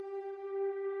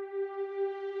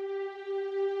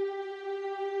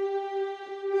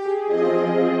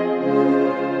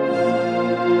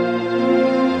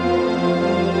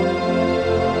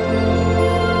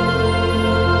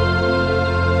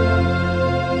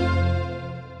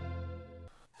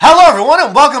everyone,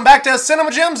 and welcome back to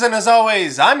Cinema Gems. And as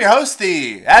always, I'm your host,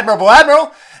 the Admirable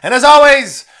Admiral. And as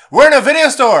always, we're in a video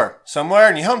store somewhere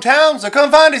in your hometown, so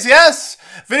come find us. Yes,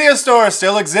 video stores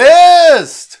still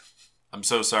exist. I'm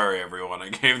so sorry, everyone. I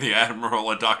gave the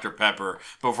Admiral a Dr. Pepper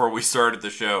before we started the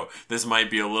show. This might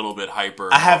be a little bit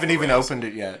hyper. I haven't even opened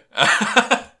it yet.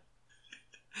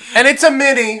 And it's a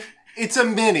mini. It's a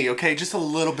mini, okay? Just a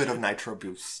little bit of nitro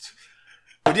boost.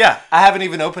 But yeah, I haven't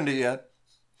even opened it yet.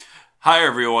 Hi,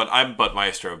 everyone. I'm Bud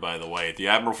Maestro, by the way. The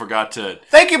Admiral forgot to...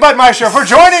 Thank you, Bud Maestro, for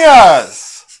joining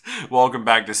us! Welcome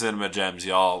back to Cinema Gems,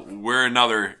 y'all. We're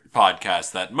another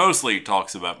podcast that mostly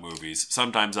talks about movies,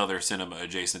 sometimes other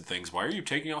cinema-adjacent things. Why are you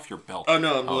taking off your belt? Oh,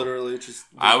 no, I'm literally just...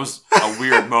 I was a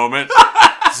weird moment.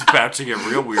 It's about to get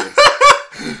real weird.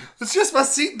 It's just my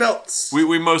seatbelts.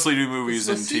 We mostly do movies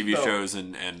and It's TV seatbelt. shows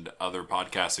and other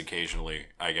podcasts occasionally,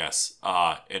 I guess.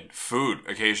 And food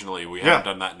occasionally. We haven't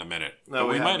done that in a minute. No, but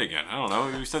we haven't. might again. I don't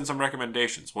know. We send some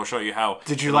recommendations. We'll show you how.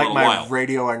 Did you in a like little my while.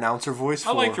 radio announcer voice?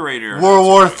 I like your radio World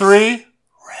War announcer voice. III?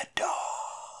 Red Dawn.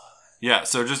 Yeah,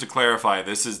 so just to clarify,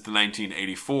 this is the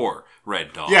 1984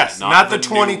 Red Dawn. Yes, not the new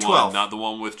 2012. one, not the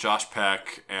one with Josh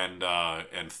Peck and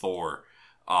Thor.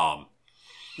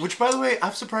 Which, by the way,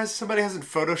 I'm surprised somebody hasn't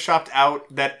photoshopped out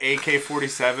that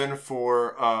AK-47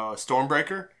 for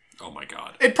Stormbreaker. Oh my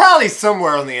god. It's probably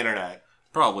somewhere on the internet.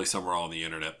 Probably somewhere on the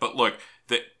internet. But look,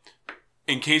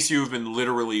 in case you've been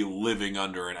literally living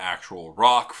under an actual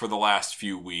rock for the last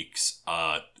few weeks,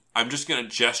 I'm just going to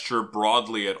gesture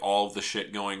broadly at all of the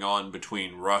shit going on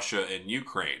between Russia and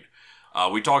Ukraine.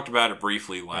 We talked about it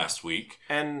briefly last week.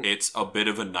 And It's a bit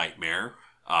of a nightmare.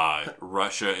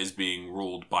 Russia is being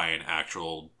ruled by an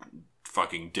actual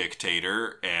fucking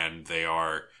dictator, and they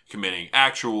are committing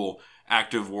actual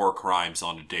active war crimes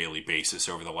on a daily basis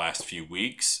over the last few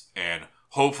weeks, and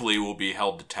hopefully will be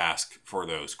held to task for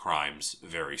those crimes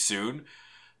very soon.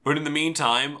 But in the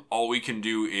meantime, all we can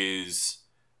do is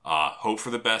hope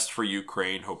for the best for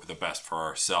Ukraine, hope for the best for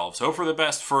ourselves, hope for the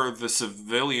best for the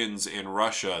civilians in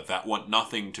Russia that want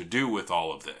nothing to do with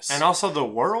all of this. and also the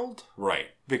world, Right.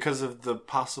 because of the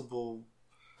possible...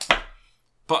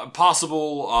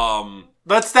 Possible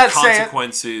Let's that say it.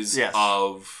 consequences Yes.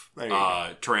 of There you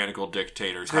go. tyrannical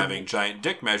dictators Good. having giant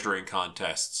dick measuring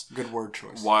contests Good word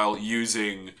choice. while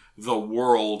using the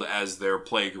world as their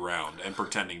playground and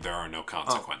pretending there are no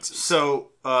consequences.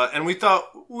 So, and we thought,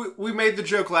 we made the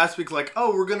joke last week, like,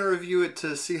 oh, we're going to review it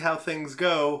to see how things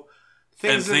go.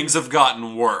 Things have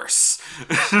gotten worse.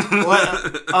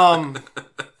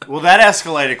 Well, that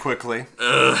escalated quickly.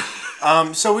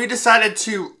 So we decided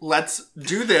to, let's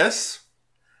do this.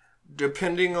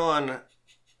 Depending on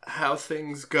how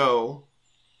things go,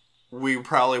 we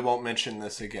probably won't mention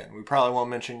this again. We probably won't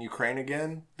mention Ukraine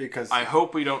again because... I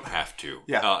hope we don't have to.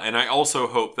 Yeah. And I also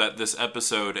hope that this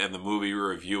episode and the movie we're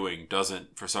reviewing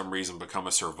doesn't, for some reason, become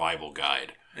a survival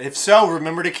guide. If so,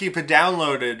 remember to keep it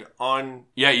downloaded on...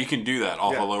 Yeah, you can do that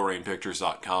off of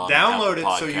lowrainpictures.com. Download it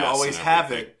Apple so you Podcasts always and have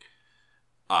everything. it.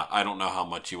 I don't know how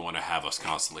much you want to have us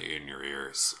constantly in your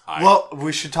ears. Well,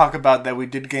 we should talk about that. We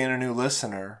did gain a new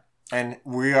listener, and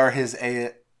we are his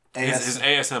his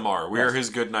ASMR. We are his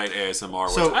goodnight ASMR,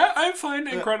 So- which I find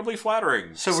incredibly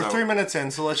flattering. So we're 3 minutes in,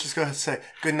 so let's just go ahead and say,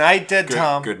 good night, Dead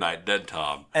Tom. Good night, Dead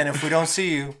Tom. And if we don't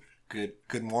see you,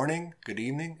 good morning, good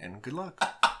evening, and good luck.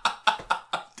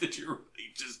 Did you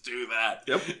really just do that?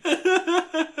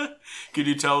 Yep. Could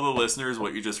you tell the listeners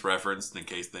what you just referenced in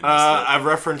case they missed it? I've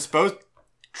referenced both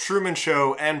Truman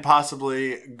Show and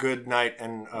possibly Good Night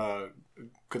and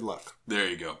Good Luck. There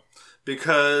you go.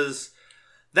 Because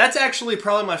that's actually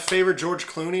probably my favorite George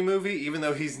Clooney movie, even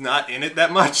though he's not in it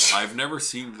that much. I've never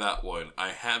seen that one. I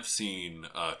have seen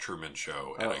Truman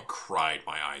Show, and I cried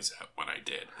my eyes out when I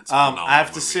did. It's a phenomenal I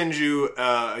have to movie. send you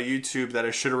a YouTube that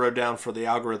I should have wrote down for the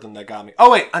algorithm that got me.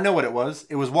 Oh, wait, I know what it was.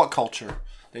 It was What Culture.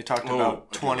 They talked about I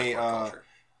do like What Culture.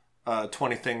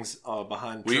 20 things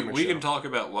behind We Truman Show. can talk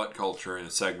about What Culture in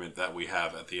a segment that we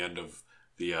have at the end of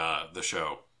the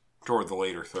show, toward the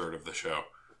later third of the show.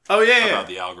 Oh, yeah. About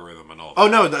the algorithm and all that. Oh,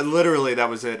 no, literally, that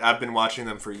was it. I've been watching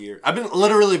them for years. I've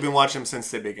been watching them since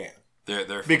they began.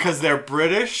 They're Because they're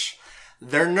British,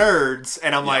 they're nerds,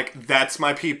 and I'm like, that's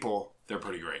my people. They're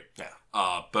pretty great.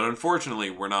 Yeah. But unfortunately,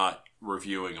 we're not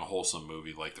reviewing a wholesome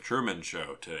movie like The Truman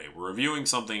Show today. We're reviewing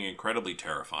something incredibly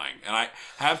terrifying. And I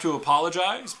have to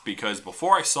apologize because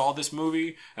before I saw this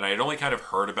movie, and I had only kind of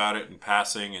heard about it in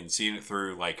passing and seen it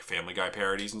through like Family Guy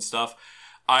parodies and stuff,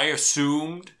 I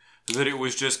assumed that it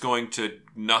was just going to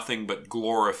nothing but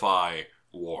glorify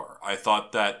war. I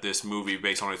thought that this movie,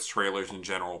 based on its trailers and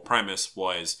general premise,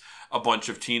 was a bunch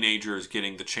of teenagers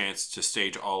getting the chance to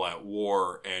stage all-out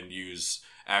war and use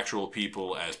actual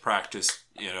people as practice,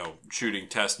 shooting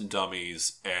test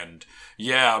dummies, and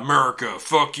yeah, America,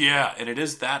 fuck yeah. And it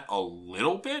is that a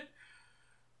little bit,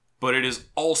 but it is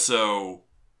also,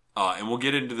 and we'll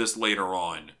get into this later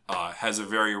on, has a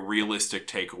very realistic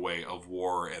takeaway of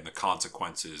war and the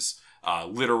consequences,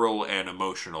 literal and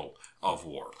emotional, of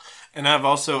war. And I've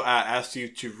also asked you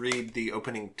to read the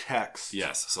opening text.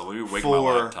 Yes, so let me wake my for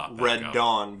laptop back Red up.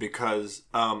 Dawn, because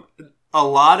a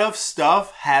lot of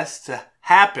stuff has to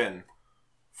happen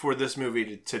for this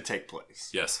movie to take place.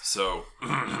 Yes, so...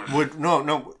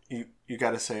 You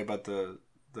got to say about the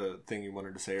thing you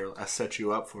wanted to say earlier. I set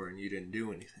you up for it and you didn't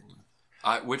do anything.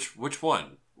 Which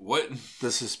one? What?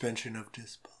 The suspension of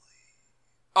disbelief.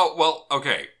 Oh, well,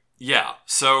 okay. Yeah,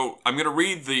 so I'm going to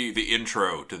read the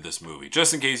intro to this movie,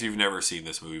 just in case you've never seen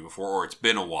this movie before, or it's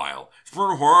been a while. It's been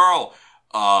a while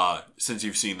since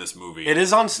you've seen this movie. It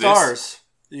is on Stars.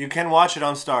 You can watch it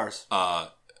on Stars. I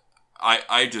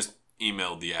just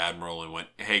emailed the Admiral and went,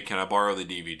 hey, can I borrow the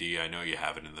DVD? I know you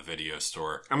have it in the video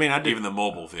store. I mean, I did. Even the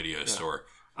mobile video store.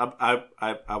 I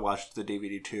watched the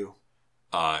DVD too.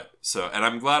 And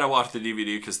I'm glad I watched the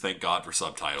DVD because thank God for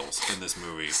subtitles in this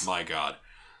movie. My God.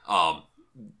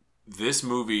 This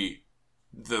movie,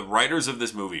 the writers of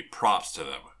this movie, props to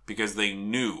them, because they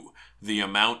knew the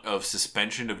amount of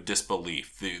suspension of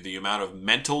disbelief, the amount of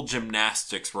mental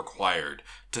gymnastics required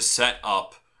to set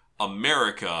up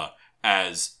America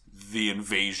as the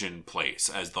invasion place,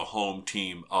 as the home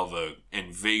team of an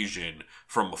invasion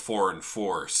from a foreign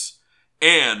force,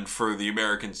 and for the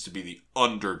Americans to be the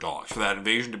underdogs, for that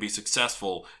invasion to be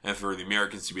successful, and for the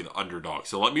Americans to be the underdogs.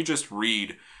 So let me just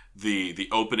read the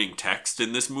opening text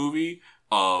in this movie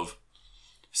of,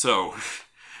 so,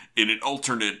 in an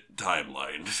alternate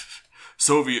timeline,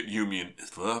 Soviet Union,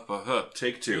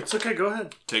 take two. It's okay, go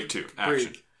ahead. Take two,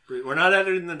 action. Breathe. We're not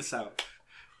editing this out.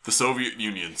 The Soviet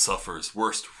Union suffers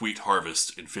worst wheat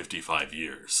harvest in 55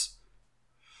 years.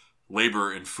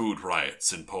 Labor and food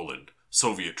riots in Poland.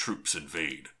 Soviet troops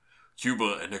invade.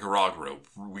 Cuba and Nicaragua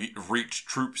reach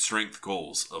troop strength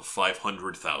goals of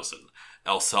 500,000.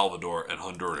 El Salvador and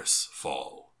Honduras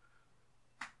fall.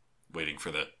 Waiting for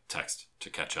the text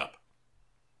to catch up.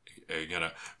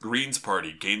 Greens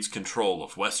Party gains control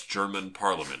of West German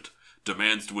parliament.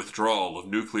 Demands withdrawal of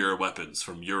nuclear weapons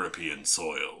from European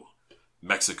soil.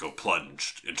 Mexico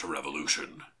plunged into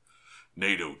revolution.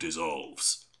 NATO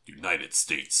dissolves. United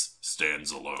States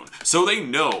stands alone. So they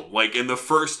know, like in the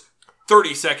first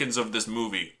 30 seconds of this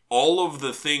movie, all of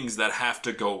the things that have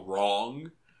to go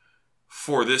wrong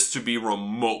for this to be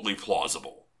remotely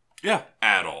plausible. Yeah.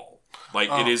 At all. Like,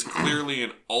 it is clearly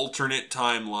an alternate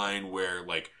timeline where,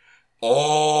 like,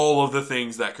 all of the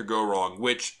things that could go wrong,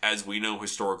 which, as we know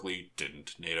historically,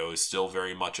 didn't. NATO is still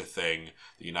very much a thing.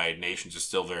 The United Nations is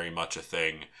still very much a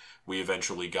thing. We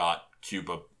eventually got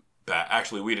Cuba back.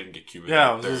 Actually, we didn't get Cuba.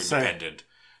 Yeah, they're independent.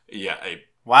 Yeah.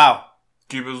 Wow.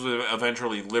 Cuba was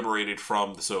eventually liberated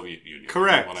from the Soviet Union.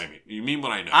 Correct. You mean what I mean? You mean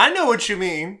what I know. I know what you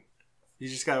mean. You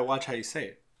just gotta watch how you say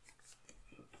it.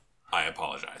 I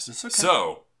apologize. It's okay.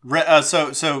 So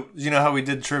you know how we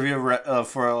did trivia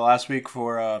for last week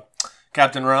for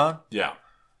Captain Ron? Yeah.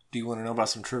 Do you want to know about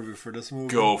some trivia for this movie?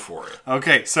 Go for it.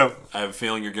 Okay, so I have a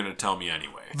feeling you're going to tell me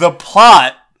anyway. the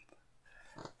plot: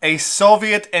 a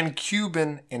Soviet and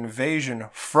Cuban invasion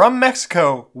from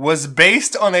Mexico was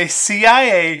based on a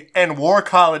CIA and War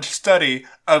College study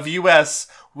of U.S.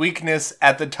 weakness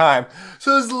at the time.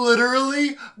 So it's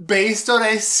literally based on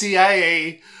a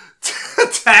CIA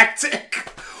tactic.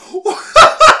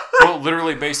 Well,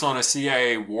 literally based on a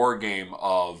CIA war game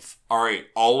of, all right,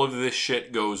 all of this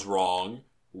shit goes wrong.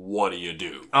 What do you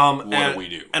do? What do we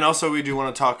do? And also, we do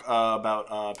want to talk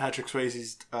about Patrick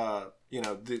Swayze's,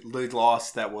 the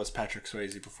loss that was Patrick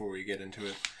Swayze before we get into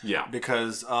it. Yeah.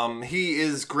 Because he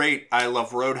is great. I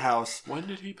love Roadhouse. When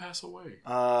did he pass away?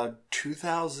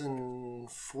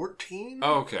 2014?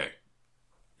 Oh, okay.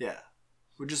 Yeah.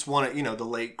 We just want to, the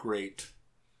late, great.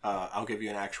 I'll give you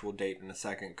an actual date in a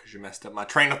second because you messed up my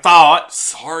train of thought.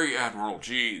 Sorry, Admiral.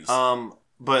 Jeez.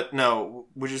 But no,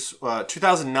 we just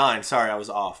 2009. Sorry, I was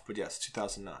off. But yes,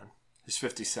 2009. He's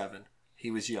 57.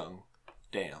 He was young.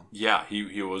 Damn. Yeah,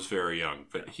 he was very young,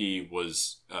 but he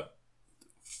was a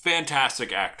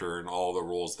fantastic actor in all the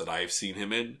roles that I've seen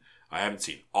him in. I haven't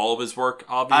seen all of his work,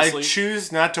 obviously. I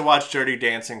choose not to watch Dirty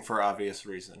Dancing for obvious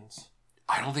reasons.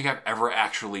 I don't think I've ever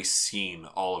actually seen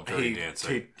all of Dirty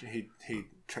Dancing.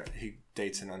 He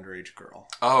dates an underage girl.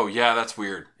 Oh, yeah, that's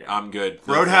weird. Yeah. I'm good.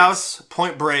 No Roadhouse, thanks.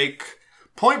 Point Break,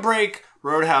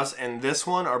 Roadhouse, and this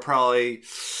one are probably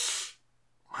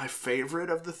my favorite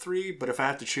of the three, but if I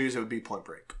have to choose, it would be Point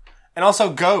Break. And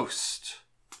also Ghost.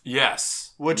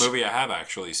 Yes. Which movie I have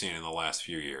actually seen in the last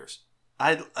few years.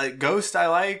 Ghost I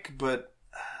like, but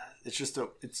it's just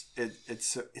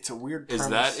it's a weird premise.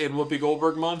 Is that in Whoopi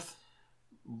Goldberg month?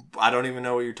 I don't even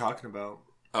know what you're talking about.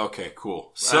 Okay,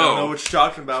 cool. So I don't know what you're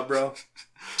talking about, bro.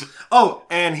 Oh,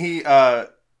 and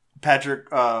Patrick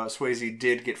Swayze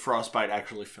did get frostbite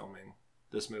actually filming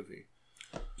this movie.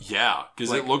 Yeah,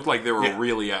 because it looked like they were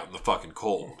really out in the fucking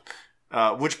cold.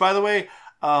 Which, by the way,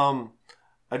 I'm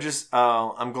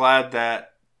glad that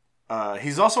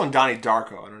he's also in Donnie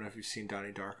Darko. I don't know if you've seen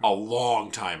Donnie Darko. A long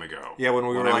time ago. Yeah, when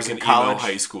we were like in an college. emo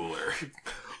high schooler.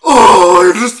 Oh,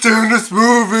 I understand this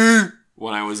movie.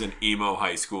 When I was an emo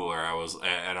high schooler,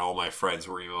 and all my friends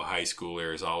were emo high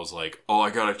schoolers, I was like, oh,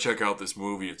 I gotta check out this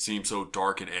movie. It seems so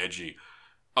dark and edgy.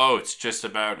 Oh, it's just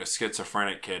about a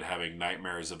schizophrenic kid having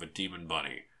nightmares of a demon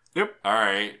bunny. Yep. All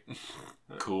right.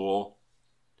 Cool.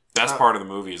 Best part of the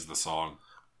movie is the song.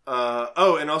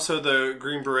 And also the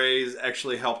Green Berets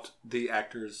actually helped the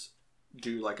actors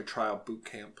do like a trial boot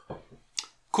camp.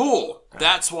 Cool.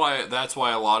 That's why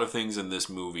a lot of things in this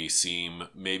movie seem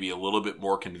maybe a little bit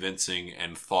more convincing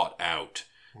and thought out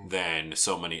than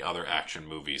so many other action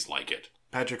movies like it.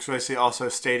 Patrick Swayze also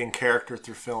stayed in character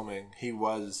through filming. He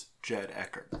was Jed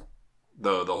Eckert.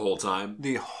 The whole time?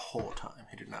 The whole time.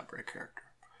 He did not break character.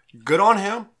 Good on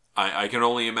him. I can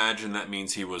only imagine that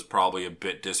means he was probably a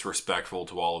bit disrespectful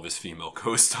to all of his female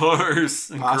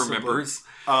co-stars and crew members.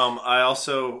 I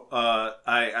also,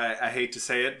 I hate to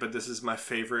say it, but this is my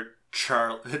favorite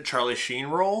Charlie Sheen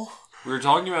role. We were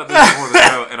talking about this before the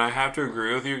show, and I have to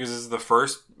agree with you because this is the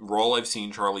first role I've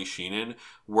seen Charlie Sheen in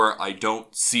where I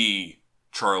don't see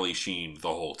Charlie Sheen the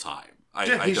whole time.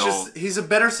 He's a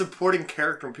better supporting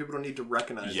character and people don't need to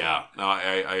recognize him. Yeah, no,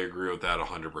 I agree with that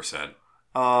 100%.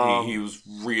 He was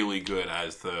really good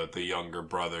as the younger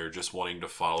brother, just wanting to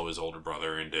follow his older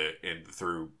brother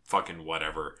through fucking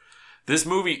whatever. This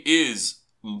movie is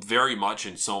very much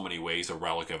in so many ways a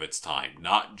relic of its time,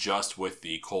 not just with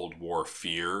the Cold War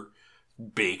fear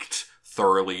baked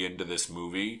thoroughly into this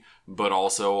movie, but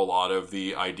also a lot of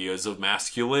the ideas of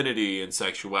masculinity and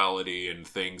sexuality and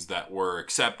things that were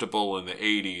acceptable in the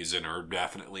 80s and are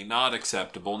definitely not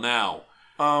acceptable now.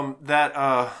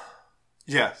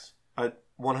 Yes. I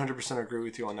 100% agree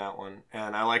with you on that one.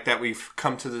 And I like that we've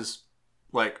come to this,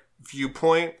 like,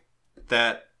 viewpoint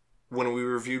that when we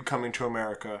reviewed Coming to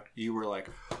America, you were like,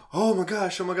 oh my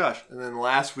gosh. And then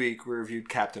last week we reviewed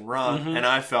Captain Ron, and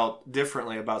I felt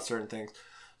differently about certain things.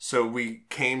 So we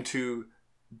came to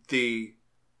the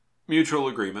mutual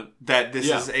agreement that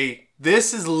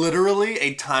this is literally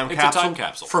a time capsule. It's a time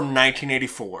capsule. From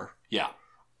 1984. Yeah.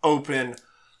 Open,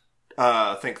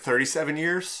 I think 37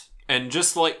 years. And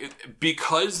just like,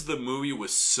 because the movie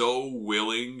was so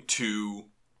willing to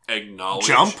acknowledge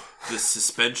the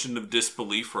suspension of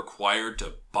disbelief required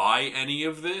to buy any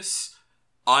of this,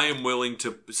 I am willing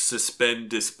to suspend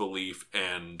disbelief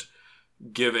and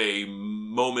give a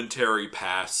momentary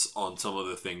pass on some of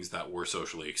the things that were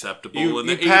socially acceptable in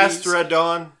the 80s. You passed Red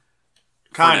Dawn?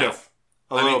 Kind of.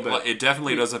 A little bit. It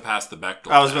definitely doesn't pass the Bechdel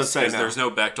test. I was going to say no. There's no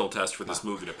Bechdel test for this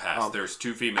movie to pass. There's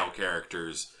two female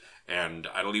characters. And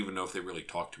I don't even know if they really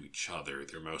talk to each other.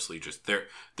 They're mostly just they're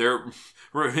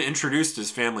introduced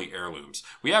as family heirlooms.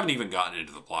 We haven't even gotten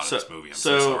into the plot of this movie. I'm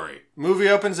so sorry. Movie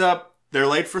opens up. They're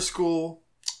late for school.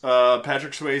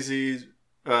 Patrick Swayze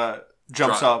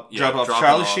jumps off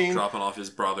Charlie Sheen, dropping off his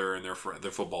brother and their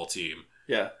football team.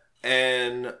 Yeah,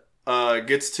 and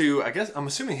gets to, I guess, I'm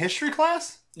assuming history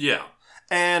class. Yeah.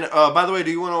 And by the way,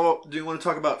 do you want to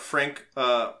talk about Frank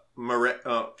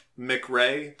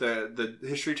McRae, the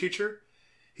history teacher?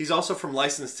 He's also from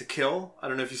License to Kill. I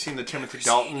don't know if you've seen the Timothy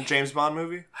Dalton James Bond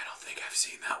movie. I don't think I've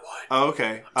seen that one. Oh,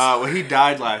 okay. Well, he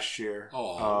died last year.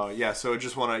 Oh. Yeah, so I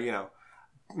just want to,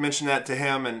 mention that to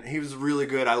him, and he was really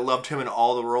good. I loved him in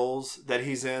all the roles that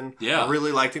he's in. Yeah. I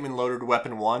really liked him in Loaded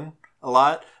Weapon 1 a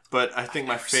lot, but I think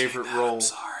my favorite role... I'm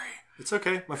sorry. It's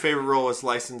okay. My favorite role is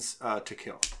License to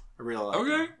Kill. I really like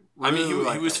him.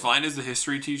 Okay. He was fine as the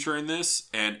history teacher in this,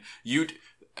 and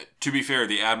to be fair,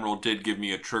 the Admiral did give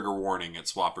me a trigger warning at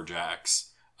Swapper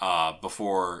Jacks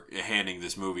before handing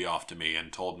this movie off to me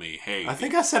and told me, hey... I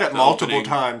think I said it multiple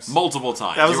times. Multiple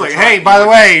times. I was like, hey, by the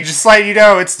way, just letting you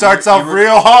know, it starts off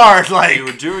real hard. Like, you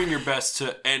were doing your best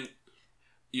to... And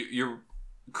you're...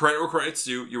 Credit where credit's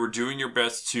due, you were doing your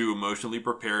best to emotionally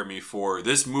prepare me for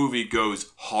this movie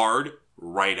goes hard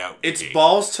right out. It's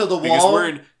balls to the wall. Because we're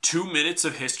in 2 minutes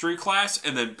of history class,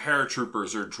 and then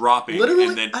paratroopers are dropping, literally,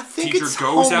 and then I think teacher it's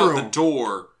goes homeroom. out the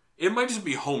door. It might just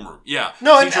be homeroom. Yeah.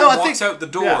 No, teacher I walks think, out the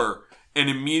door and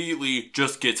immediately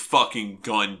just gets fucking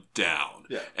gunned down.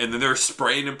 Yeah. And then they're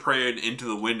spraying and praying into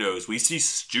the windows. We see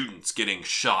students getting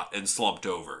shot and slumped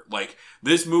over. Like,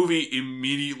 this movie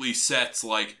immediately sets,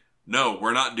 like, no,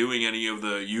 we're not doing any of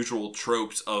the usual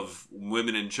tropes of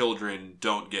women and children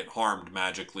don't get harmed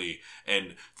magically,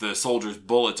 and the soldiers'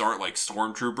 bullets aren't like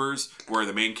stormtroopers, where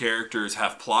the main characters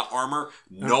have plot armor.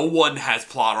 No one has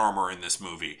plot armor in this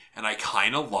movie, and I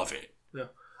kind of love it. Yeah.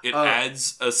 It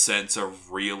adds a sense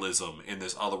of realism in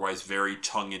this otherwise very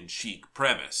tongue-in-cheek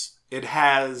premise. It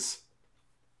has,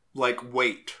 like,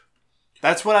 weight.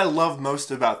 That's what I love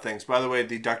most about things. By the way,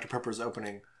 the Dr. Pepper's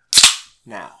opening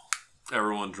now.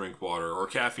 Everyone drink water or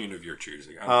caffeine of your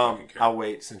choosing. I don't fucking care. I'll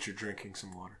wait since you're drinking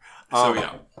some water.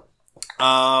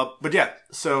 But yeah,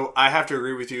 so I have to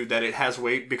agree with you that it has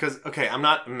weight because, okay, I'm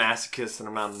not a masochist and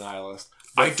I'm not a nihilist.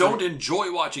 I don't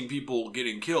enjoy watching people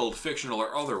getting killed, fictional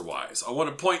or otherwise. I want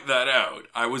to point that out.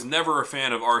 I was never a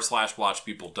fan of r/watch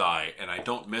people die, and I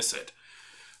don't miss it.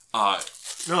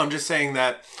 No, I'm just saying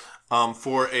that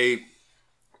for a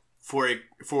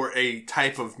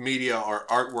type of media or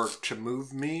artwork to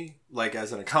move me, like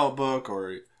as in a comic book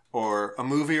or a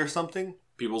movie or something,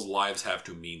 people's lives have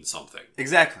to mean something.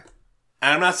 Exactly.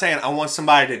 And I'm not saying I want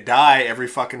somebody to die every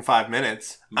fucking 5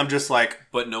 minutes. I'm just like...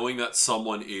 But knowing that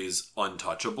someone is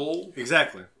untouchable...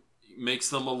 Exactly. Makes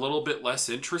them a little bit less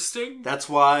interesting. That's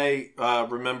why,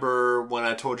 remember when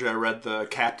I told you I read the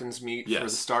Captain's Meet for the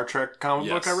Star Trek comic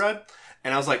book I read?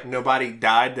 And I was like, nobody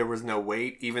died, there was no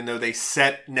wait, even though they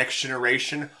set Next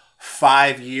Generation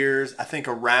 5 years, I think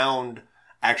around,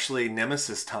 actually,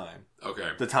 Nemesis time.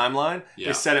 Okay. The timeline. Yeah.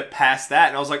 They set it past that,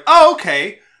 and I was like, oh,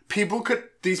 okay.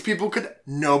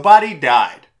 Nobody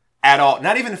died at all.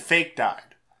 Not even fake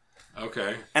died.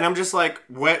 Okay. And I'm just like,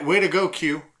 way to go,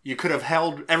 Q. You could have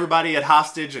held everybody at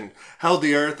hostage and held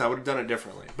the Earth. I would have done it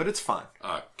differently. But it's fine.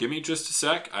 Give me just a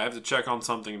sec. I have to check on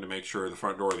something to make sure the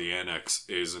front door of the annex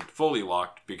isn't fully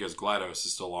locked because GLaDOS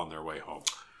is still on their way home.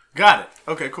 Got it.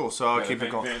 Okay, cool. So I'll keep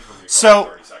it going.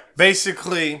 So,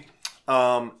 basically,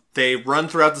 they run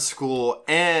throughout the school,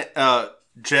 and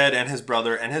Jed and his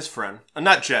brother and his friend.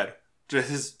 Not Jed.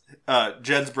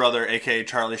 Jed's brother, a.k.a.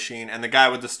 Charlie Sheen, and the guy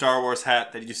with the Star Wars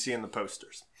hat that you see in the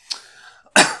posters.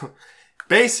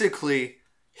 Basically,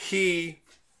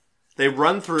 they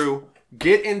run through,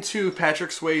 get into the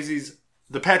Patrick Swayze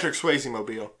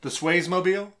mobile. The Swayze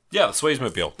mobile? Yeah, the Swayze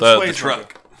mobile. The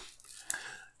truck.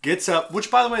 Gets up,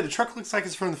 which, by the way, the truck looks like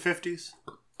it's from the 50s.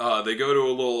 They go to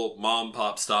a little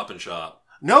mom-pop stop and shop.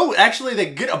 No, actually,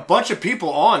 they get a bunch of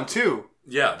people on, too.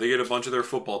 Yeah, they get a bunch of their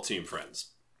football team friends.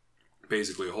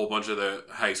 Basically, a whole bunch of the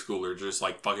high schoolers just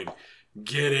like fucking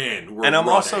get in. And I'm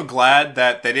also glad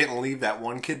that they didn't leave that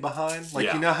one kid behind.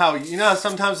 Like, you know how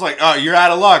sometimes like, oh, you're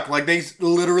out of luck. Like they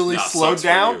literally slowed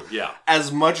down as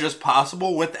much as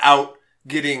possible without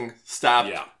getting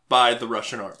stopped by the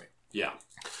Russian army. Yeah.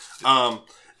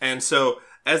 And so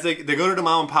as they go to the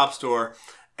mom and pop store,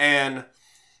 and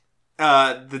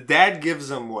the dad gives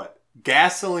them what?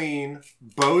 Gasoline,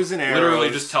 bows and arrows. Literally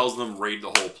just tells them raid the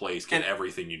whole place, get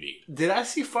everything you need. Did I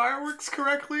see fireworks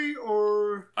correctly,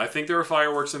 or...? I think there were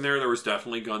fireworks in there. There was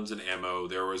definitely guns and ammo.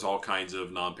 There was all kinds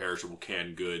of non-perishable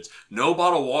canned goods. No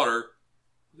bottled water.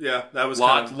 Yeah, that was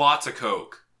lots of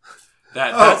Coke.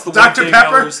 That's the Dr. one thing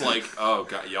Pepper? I was like, oh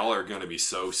god, y'all are gonna be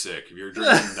so sick. If you're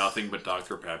drinking nothing but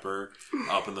Dr. Pepper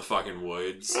up in the fucking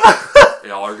woods,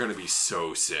 y'all are gonna be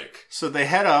so sick. So they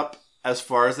head up as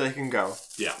far as they can go.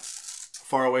 Yeah.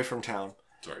 Far away from town.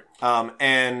 Sorry.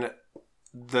 And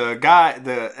the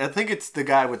guy, I think it's the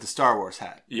guy with the Star Wars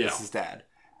hat. Yeah. It's his dad.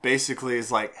 Basically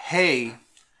is like, hey,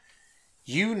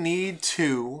 you need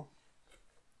to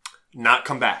not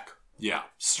come back. Yeah.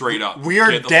 Straight up. We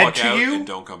are dead to you. And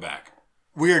don't come back.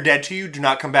 We are dead to you. Do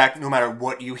not come back no matter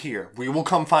what you hear. We will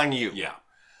come find you. Yeah.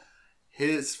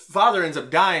 His father ends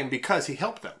up dying because he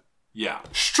helped them. Yeah.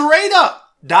 Straight up.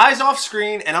 Dies off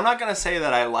screen, and I'm not going to say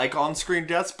that I like on-screen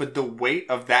deaths, but the weight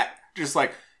of that, just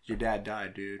like, your dad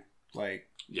died, dude. Like,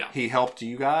 he helped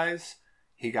you guys.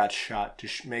 He got shot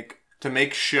to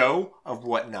make show of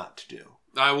what not to do.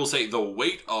 I will say the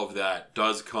weight of that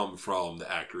does come from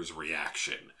the actor's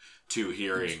reaction to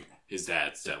hearing his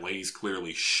dad's death. Like, he's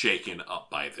clearly shaken up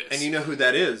by this. And you know who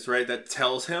that is, right? That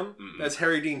tells him? Mm-mm. That's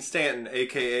Harry Dean Stanton,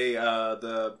 a.k.a.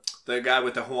 the guy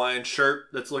with the Hawaiian shirt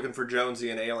that's looking for Jonesy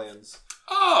in Aliens.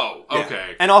 Oh, okay.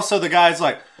 Yeah. And also the guy's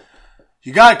like,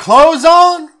 you got clothes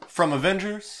on? From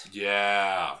Avengers?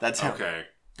 Yeah. That's him. Okay.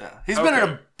 Yeah. He's been in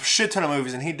a shit ton of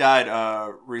movies, and he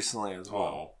died recently as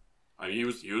well. I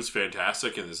mean, he was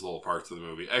fantastic in these little parts of the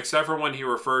movie, except for when he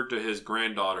referred to his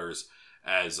granddaughters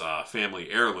as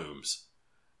family heirlooms.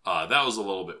 That was a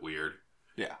little bit weird.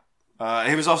 Yeah.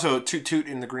 He was also Toot Toot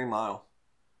in The Green Mile.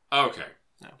 Okay.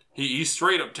 No. He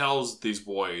straight up tells these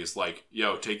boys, like,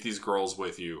 yo, take these girls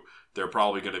with you. They're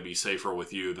probably going to be safer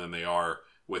with you than they are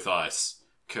with us.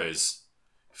 Because,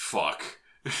 fuck.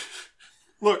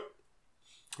 Look,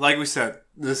 like we said,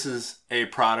 this is a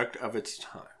product of its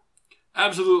time.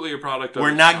 Absolutely a product of We're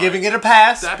its not time. giving it a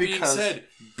pass. That being because... said,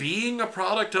 being a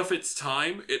product of its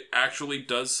time, it actually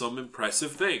does some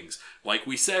impressive things. Like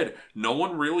we said, no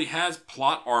one really has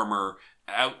plot armor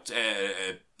out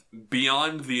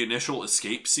beyond the initial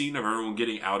escape scene of everyone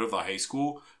getting out of the high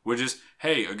school, which is,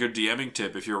 hey, a good DMing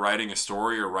tip if you're writing a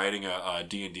story or writing a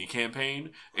D&D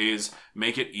campaign is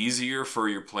make it easier for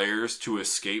your players to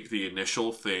escape the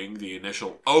initial thing, the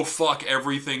initial, oh fuck,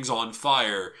 everything's on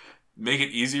fire. Make it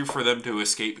easier for them to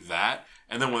escape that,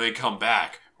 and then when they come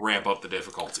back, ramp up the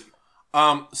difficulty.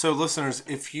 So listeners,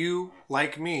 if you,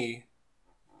 like me,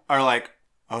 are like,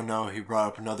 oh no, he brought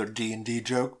up another D&D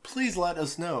joke, please let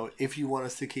us know if you want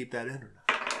us to keep that in or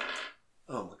not.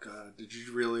 Oh my god, did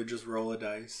you really just roll a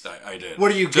dice? I did.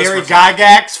 What are you, Just Gary for-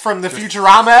 Gygax from the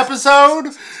Futurama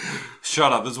episode?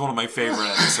 Shut up, this is one of my favorite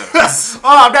episodes.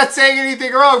 Oh, I'm not saying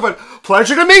anything wrong, but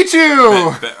pleasure to meet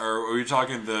you! Are we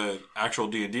talking the actual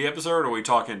D&D episode, or are we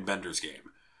talking Bender's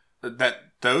game?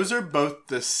 Those are both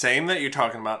the same that you're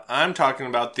talking about. I'm talking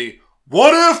about the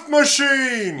What If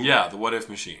Machine! Yeah, the What If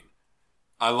Machine.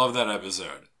 I love that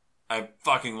episode. I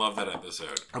fucking love that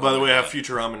episode. Oh, by the way, I have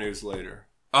Futurama news later.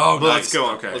 Oh, But nice. let's go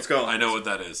on. Okay. Let's go on. I know what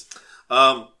that is.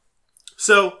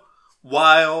 So,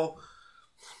 while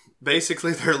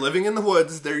basically they're living in the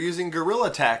woods, they're using guerrilla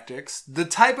tactics, the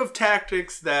type of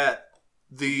tactics that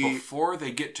Before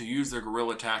they get to use their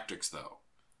guerrilla tactics, though,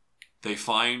 they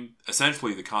find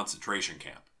essentially the concentration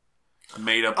camp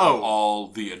made up of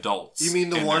all the adults. You mean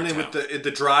the in one their with town.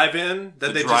 the drive-in that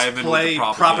The they just drive-in with play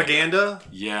the propaganda?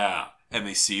 Yeah, and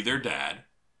they see their dad,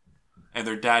 and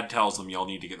their dad tells them, y'all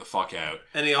need to get the fuck out.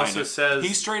 And he also says...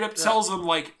 He straight up tells them,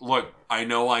 like, look, I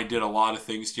know I did a lot of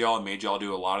things to y'all and made y'all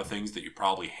do a lot of things that you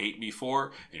probably hate me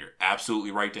for, and you're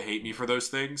absolutely right to hate me for those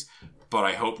things, but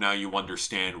I hope now you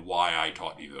understand why I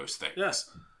taught you those things. Yes.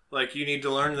 Like, you need to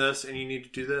learn this, and you need to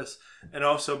do this. And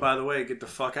also, by the way, get the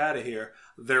fuck out of here.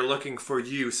 They're looking for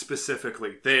you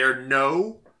specifically. They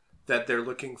know that they're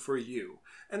looking for you.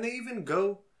 And they even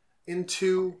go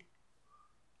into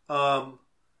an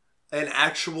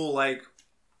actual, like...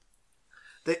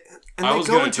 They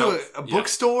go into a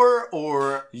bookstore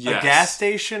or a gas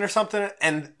station or something,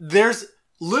 and there's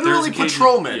literally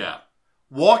patrolmen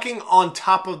walking on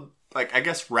top of, like, I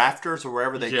guess rafters or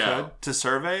wherever they could to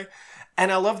survey.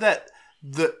 And I love that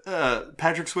the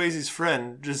Patrick Swayze's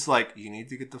friend just like, you need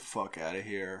to get the fuck out of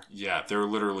here. Yeah, they're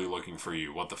literally looking for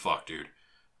you. What the fuck, dude?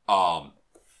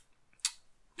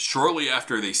 Shortly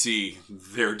after they see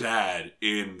their dad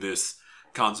in this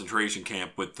concentration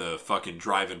camp with the fucking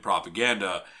drive-in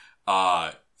propaganda,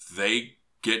 they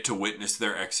get to witness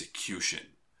their execution.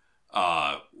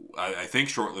 I think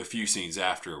shortly, a few scenes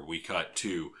after, we cut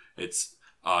to, it's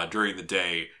during the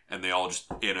day, and they all just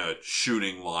in a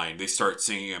shooting line. They start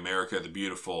singing "America the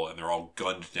Beautiful," and they're all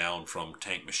gunned down from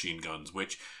tank machine guns.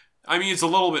 Which, I mean, it's a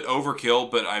little bit overkill,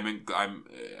 but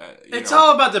it's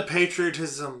all about the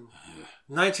patriotism.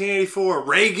 1984,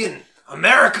 Reagan,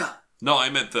 America. No, I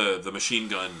meant the machine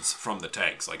guns from the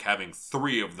tanks, like having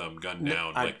 3 of them gun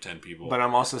down 10 people. But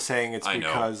I'm also saying it's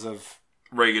because of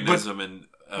Reaganism and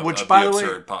which, by the way,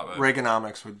 absurd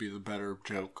Reaganomics would be the better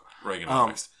joke.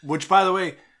 Reaganomics. Which, by the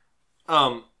way,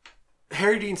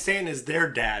 Harry Dean Stanton is their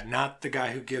dad, not the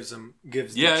guy who gives the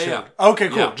children. Okay,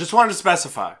 cool. Yeah. Just wanted to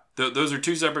specify. Those are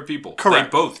 2 separate people.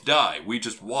 Correct. They both die. We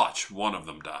just watch one of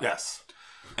them die. Yes.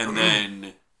 And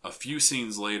then a few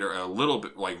scenes later, a little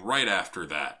bit, like right after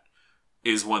that,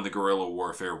 is when the guerrilla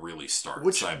warfare really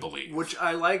starts, I believe. Which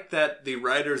I like that the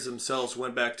writers themselves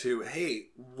went back to, hey,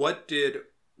 what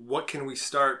can we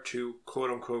start to,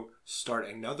 quote unquote, start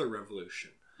another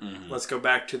revolution? Mm-hmm. Let's go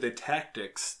back to the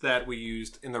tactics that we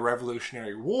used in the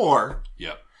Revolutionary War.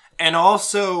 Yep. And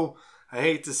also, I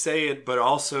hate to say it, but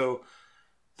also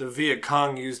the Viet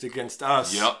Cong used against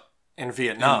us in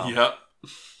Vietnam. Yep.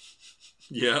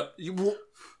 Yep.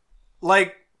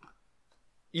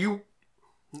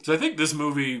 So I think this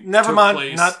movie took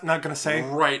place not going to say.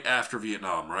 Right after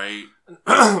Vietnam, right?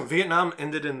 Vietnam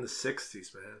ended in the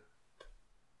 60s, man.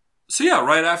 So yeah,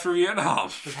 right after Vietnam.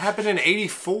 It happened in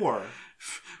 84.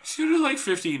 It was like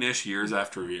 15-ish years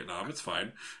after Vietnam. It's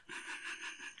fine.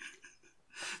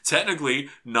 Technically,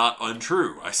 not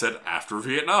untrue. I said after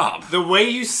Vietnam. The way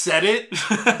you said it.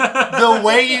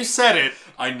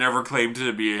 I never claimed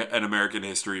to be an American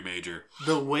history major.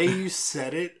 The way you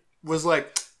said it was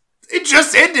like, it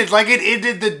just ended. Like it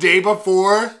ended the day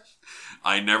before.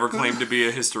 I never claimed to be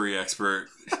a history expert.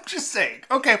 I'm just saying.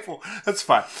 Okay, well, that's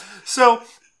fine. So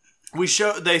we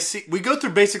go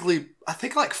through basically, I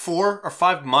think like 4 or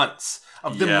 5 months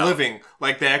of them living.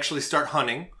 Like they actually start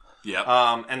hunting. Yep.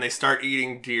 And they start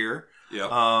eating deer.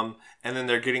 Yep. And then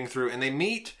they're getting through, and they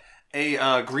meet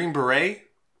a Green Beret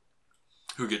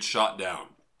who gets shot down.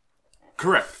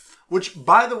 Correct. Which,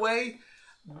 by the way,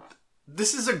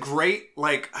 this is a great,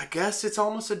 like, I guess it's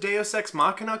almost a Deus Ex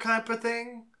Machina type of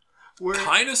thing.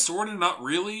 Kind of, sort of, not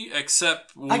really,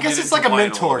 except I guess it's like a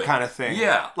mentor kind of thing.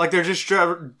 Yeah. Like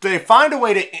they find a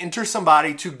way to enter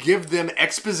somebody to give them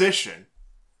exposition,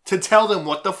 to tell them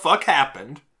what the fuck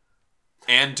happened.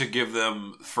 And to give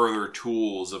them further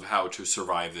tools of how to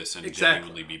survive this and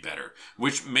genuinely be better.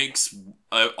 Which makes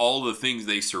all the things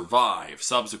they survive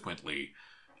subsequently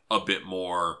a bit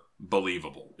more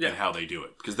believable in how they do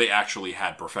it. Because they actually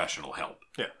had professional help.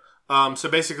 Yeah. So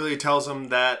basically it tells them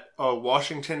that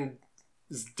Washington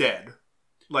is dead.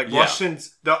 Like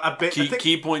Washington's...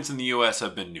 Key points in the U.S.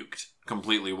 have been nuked.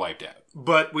 Completely wiped out.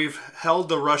 But we've held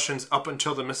the Russians up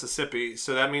until the Mississippi.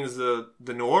 So that means the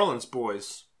New Orleans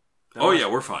boys...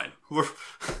 we're fine. We're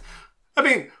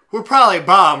probably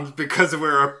bombed because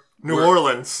we're New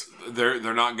Orleans.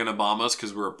 They're not going to bomb us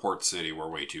because we're a port city. We're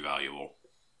way too valuable.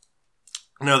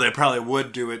 No, they probably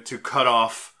would do it to cut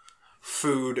off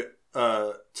food,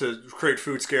 to create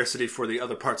food scarcity for the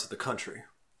other parts of the country.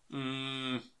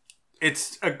 I'm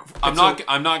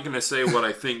not going to say what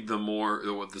I think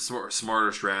what the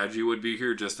smarter strategy would be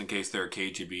here, just in case there are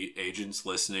KGB agents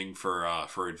listening for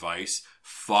advice.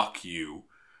 Fuck you.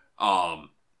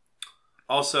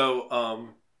 Also,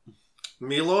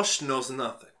 Milosh knows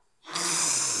nothing.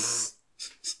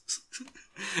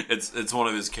 It's one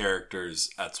of his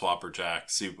characters at Swapper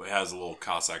Jacks. He has a little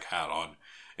Cossack hat on.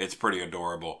 It's pretty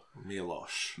adorable.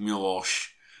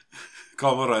 Milosh.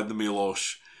 Comrade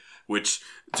Milosh. Which,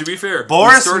 to be fair...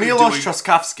 Boris Milosh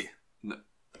Choskovsky.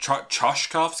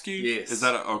 Choshkovsky? Yes. Is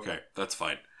that okay, that's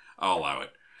fine. I'll allow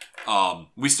it.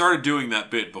 We started doing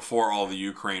that bit before all the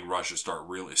Ukraine-Russia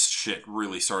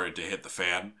really started to hit the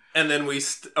fan. And then we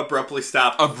abruptly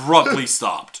stopped. Abruptly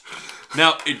stopped.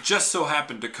 Now, it just so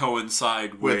happened to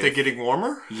coincide with... With it getting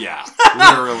warmer? Yeah.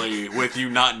 Literally, with you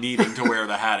not needing to wear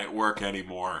the hat at work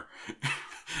anymore.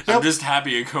 I'm just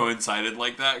happy it coincided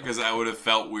like that, because I would have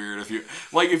felt weird if you...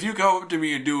 Like, if you come up to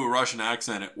me and do a Russian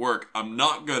accent at work, I'm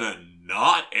not gonna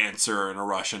not answer in a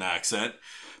Russian accent.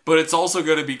 But it's also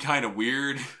gonna be kind of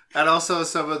weird. And also,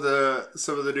 some of the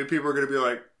new people are gonna be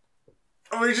like,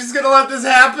 "Are we just gonna let this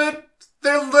happen?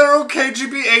 They're literal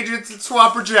KGB agents at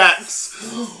Swapper Jacks.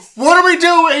 What are we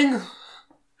doing?"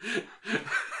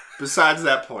 Besides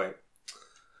that point,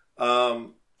 I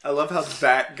love how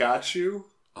that got you.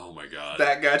 Oh my god,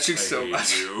 that got you so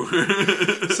much.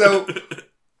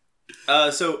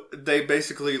 So they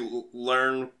basically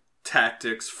learn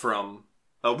tactics from.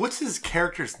 What's his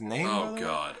character's name? Oh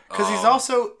god, because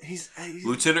he's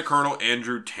Lieutenant Colonel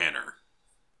Andrew Tanner.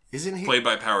 Isn't he played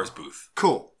by Powers Booth?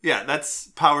 Cool. Yeah, that's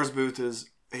Powers Booth.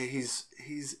 He's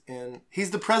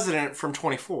the president from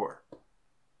 24.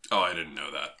 Oh, I didn't know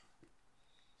that.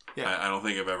 Yeah, I don't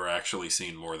think I've ever actually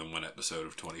seen more than one episode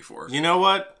of 24. You know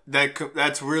what?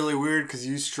 That's really weird because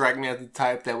you strike me as the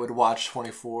type that would watch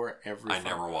 24 every. I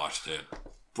never watched it.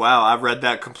 Wow, I've read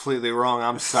that completely wrong.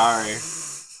 I'm sorry.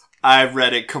 I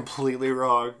read it completely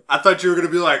wrong. I thought you were gonna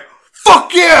be like,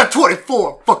 "Fuck yeah,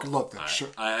 24! Fucking love that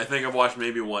shit." I think I've watched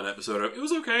maybe one episode of it. It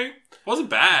was okay. It wasn't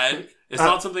bad. It's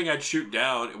not something I'd shoot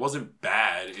down. It wasn't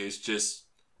bad. It's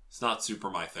not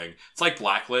super my thing. It's like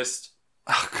Blacklist.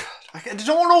 Oh god, I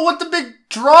don't know what the big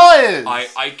draw is.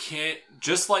 I can't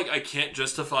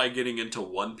justify getting into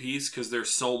One Piece because there's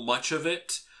so much of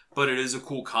it, but it is a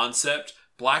cool concept.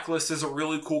 Blacklist is a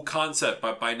really cool concept,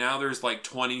 but by now there's like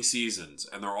 20 seasons,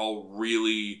 and they're all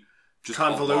really just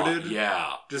convoluted.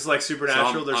 Yeah, just like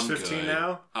Supernatural. So there's 15 good.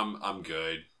 now. I'm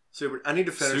good. I need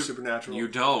to finish Supernatural. You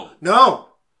don't. No.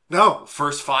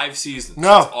 First 5 seasons.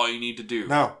 No. That's all you need to do.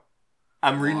 No.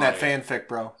 I'm reading that fanfic,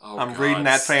 bro. Oh, I'm reading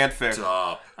that fanfic.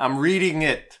 Stop. I'm reading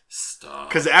it. Stop.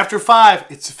 Because after 5,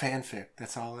 it's a fanfic.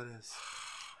 That's all it is.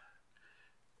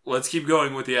 Let's keep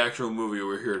going with the actual movie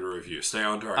we're here to review. Stay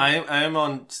on target. I am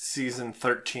on season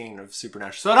 13 of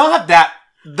Supernatural, so I don't have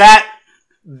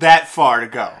that far to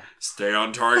go. Stay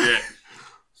on target.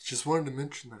 Just wanted to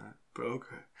mention that, but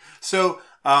okay. So,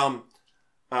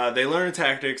 they learn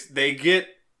tactics. They get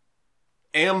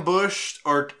ambushed,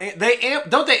 or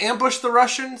don't they ambush the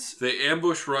Russians? They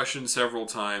ambush Russians several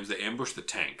times. They ambush the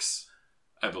tanks,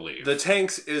 I believe. The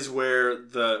tanks is where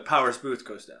the Powers Booth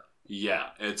goes down. Yeah,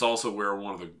 it's also where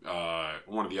one of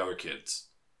the other kids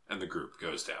in the group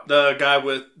goes down. The guy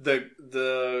with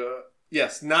the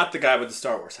Yes, not the guy with the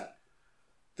Star Wars hat.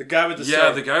 The guy with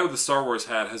the guy with the Star Wars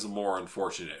hat has a more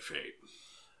unfortunate fate.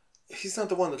 He's not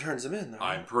the one that turns him in, though.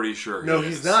 I'm pretty sure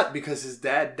he's not, because his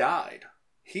dad died.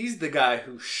 He's the guy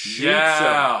who shoots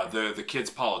him. The kid's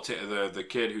the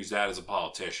kid whose dad is a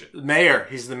politician. Mayor.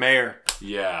 He's the mayor.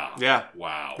 Yeah. Yeah.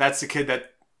 Wow. That's the kid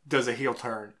that does a heel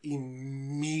turn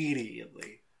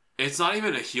immediately. It's not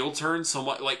even a heel turn so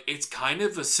much. Like, it's kind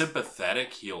of a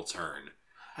sympathetic heel turn.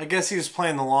 I guess he was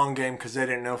playing the long game because they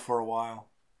didn't know for a while.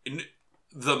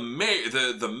 The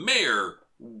mayor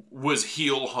was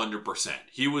heel 100%.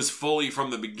 He was fully,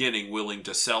 from the beginning, willing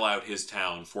to sell out his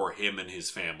town for him and his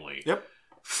family. Yep.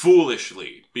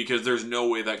 Foolishly, because there's no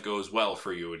way that goes well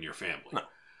for you and your family.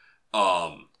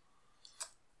 No.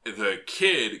 The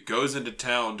kid goes into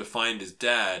town to find his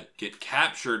dad, get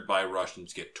captured by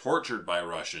Russians, get tortured by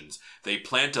Russians. They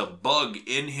plant a bug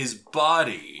in his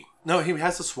body. No, he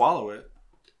has to swallow it.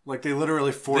 Like, they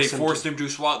literally forced him to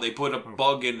swallow. They put a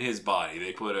bug in his body.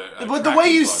 They put a But the way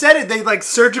you said it, they, like,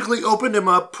 surgically opened him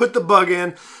up, put the bug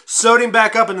in, sewed him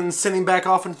back up, and then sent him back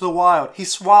off into the wild. He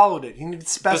swallowed it. He needed to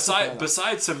specify that.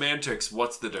 Besides semantics,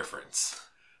 what's the difference?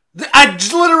 I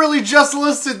literally just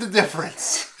listed the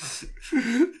difference.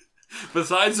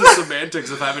 Besides the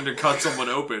semantics of having to cut someone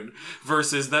open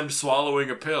versus them swallowing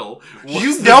a pill.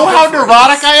 You know how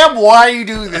neurotic I am? Why are you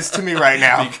doing this to me right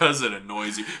now? Because it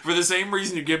annoys you. For the same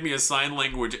reason you give me a sign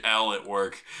language L at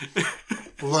work.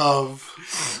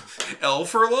 Love. L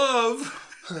for love.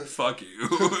 Fuck you.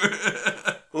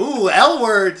 Ooh, L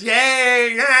word.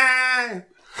 Yay. Yay.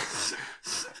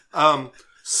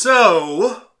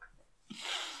 So...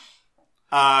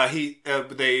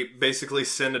 they basically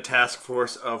send a task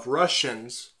force of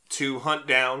Russians to hunt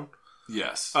down...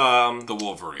 Yes. The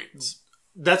Wolverines.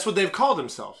 That's what they've called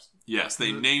themselves. Yes,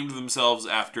 they named themselves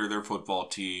after their football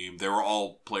team. They were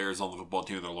all players on the football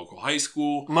team of their local high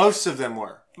school. Most of them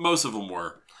were.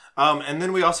 And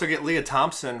then we also get Leah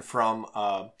Thompson from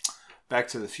Back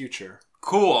to the Future.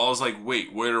 Cool. I was like,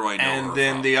 wait, where do I know her And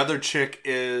then from? the other chick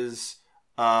is...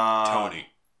 Tony.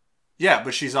 Yeah,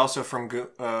 but she's also from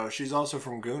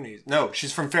Goonies. No,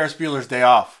 she's from Ferris Bueller's Day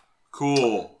Off.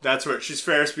 Cool. That's where she's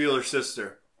Ferris Bueller's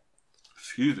sister.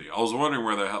 Excuse me. I was wondering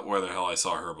where the hell I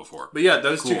saw her before. But yeah,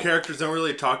 those two characters don't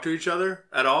really talk to each other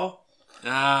at all.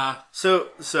 So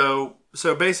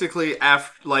basically,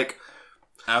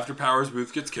 after Powers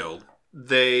Booth gets killed,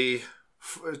 they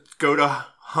go to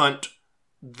hunt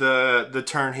the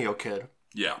Turnheel kid.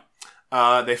 Yeah.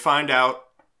 They find out.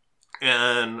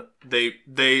 And they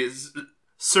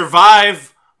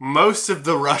survive most of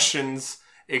the Russians,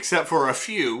 except for a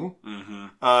few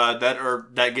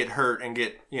that get hurt and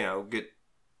get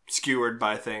skewered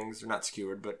by things. Or not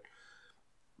skewered, but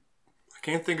I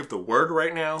can't think of the word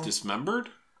right now. Dismembered?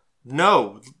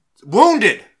 No,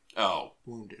 wounded. Oh,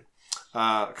 wounded.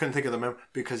 I couldn't think of the mem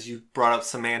because you brought up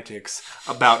semantics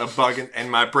about a bug, and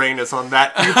my brain is on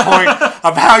that viewpoint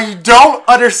of how you don't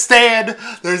understand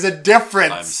there's a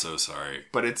difference. I'm so sorry.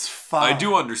 But it's fine. I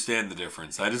do understand the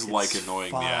difference. I just like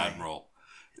annoying the Admiral.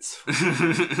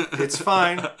 It's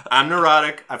fine. I'm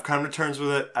neurotic. I've come to terms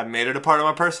with it. I've made it a part of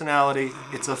my personality.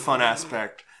 It's a fun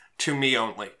aspect to me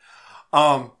only.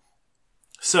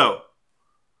 Sorry,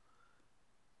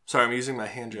 I'm using my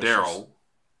hand gestures.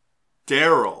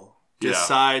 Daryl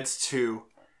decides to,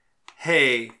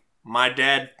 hey, my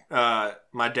dad, I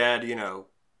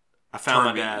found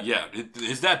my dad. Yeah,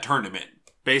 his dad turned him in.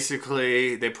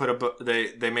 Basically, they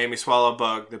made me swallow a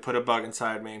bug. They put a bug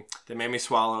inside me. They made me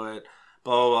swallow it.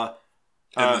 Blah, blah, blah.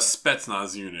 And the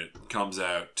Spetsnaz unit comes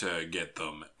out to get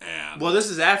them. Well, this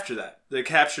is after that. They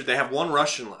have one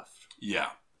Russian left. Yeah.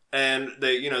 And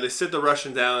they sit the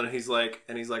Russian down, and he's like,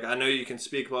 I know you can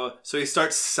speak well. So he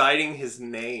starts citing his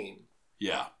name.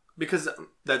 Yeah. Because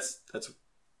that's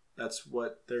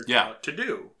what they're taught to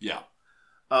do. Yeah.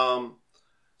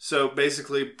 So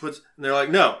basically and they're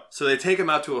like, no. So they take him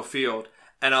out to a field,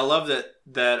 and I love that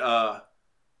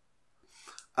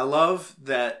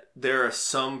there are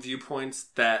some viewpoints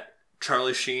that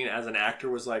Charlie Sheen as an actor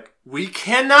was like, we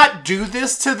cannot do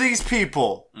this to these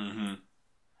people.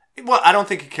 Mm-hmm. Well, I don't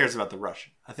think he cares about the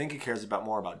Russian. I think he cares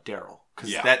more about Daryl.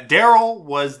 Because that Daryl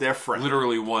was their friend.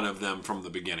 Literally one of them from the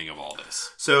beginning of all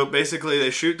this. So basically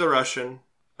they shoot the Russian.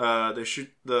 They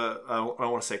shoot I don't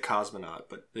want to say cosmonaut,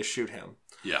 but they shoot him.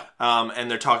 Yeah.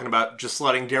 And they're talking about just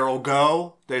letting Daryl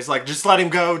go. There's like, just let him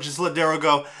go. Just let Daryl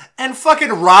go. And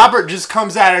fucking Robert just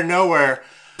comes out of nowhere.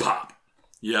 Pop.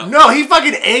 Yeah. No, he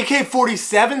fucking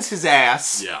AK-47s his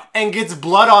ass. Yeah. And gets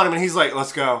blood on him. And he's like,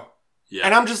 let's go. Yeah.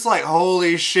 And I'm just like,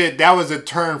 holy shit. That was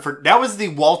that was the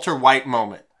Walter White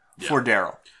moment. For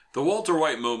Daryl. The Walter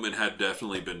White moment had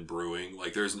definitely been brewing.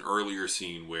 Like, there's an earlier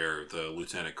scene where the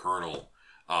lieutenant colonel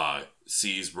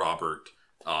sees Robert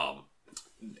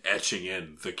etching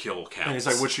in the kill counts. And he's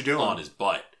like, "What you doing?" On his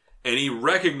butt. And he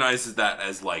recognizes that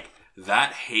as, like,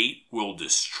 that hate will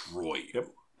destroy you. Yep.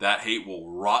 That hate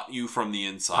will rot you from the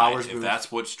inside. Powers if boost.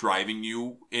 that's what's driving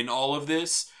you in all of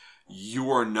this, you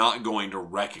are not going to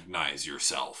recognize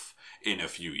yourself in a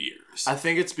few years. I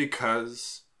think it's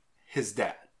because his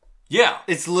dad. Yeah.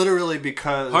 It's literally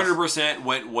because 100%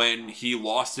 when he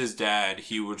lost his dad,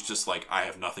 he was just like, I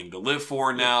have nothing to live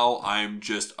for now. I'm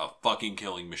just a fucking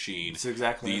killing machine. That's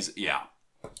exactly These, yeah.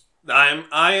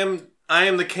 I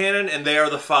am the cannon and they are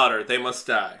the fodder. They must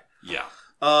die. Yeah.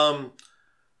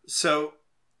 So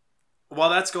while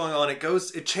that's going on,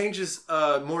 it changes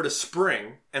more to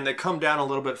spring, and they come down a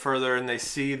little bit further, and they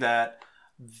see that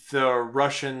the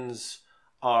Russians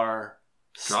are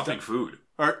Dropping food.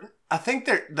 Or I think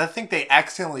they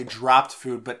accidentally dropped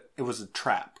food, but it was a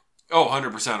trap. Oh,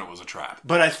 100% it was a trap.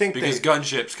 But I think because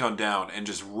gunships come down and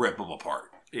just rip them apart.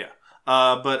 Yeah.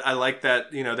 But I like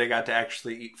that, they got to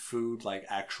actually eat food, like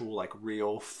actual, like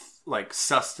real, like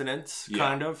sustenance,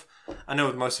 kind of. I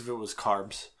know most of it was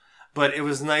carbs. But it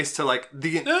was nice to, like,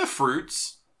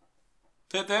 fruits.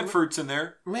 They had fruits in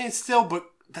there. I mean, still, but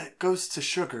that goes to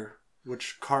sugar,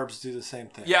 which carbs do the same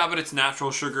thing. Yeah, but it's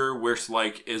natural sugar, which,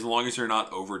 like, as long as you're not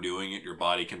overdoing it, your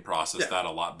body can process that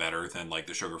a lot better than, like,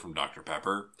 the sugar from Dr.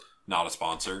 Pepper. Not a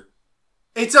sponsor.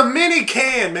 It's a mini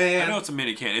can, man! I know it's a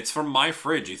mini can. It's from my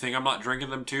fridge. You think I'm not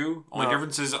drinking them, too? Only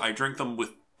difference is I drink them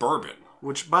with bourbon.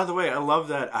 Which, by the way, I love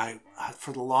that. I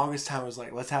for the longest time, was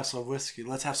like, let's have some whiskey.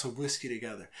 Let's have some whiskey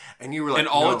together. And you were like, and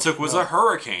all it took was a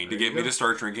hurricane to get me to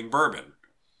start drinking bourbon.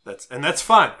 That's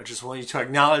fun. I just want you to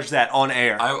acknowledge that on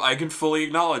air. I can fully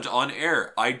acknowledge on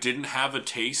air, I didn't have a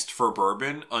taste for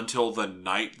bourbon until the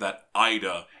night that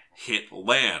Ida hit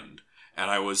land. And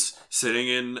I was sitting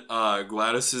in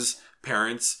Gladys's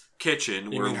parents' kitchen.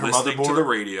 We're listening to the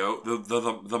radio,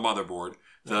 the motherboard,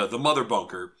 the mother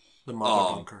bunker. The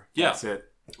mother bunker. That's it.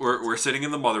 We're sitting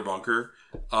in the mother bunker,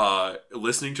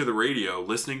 listening to the radio,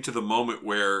 listening to the moment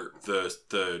where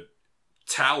the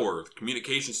tower, the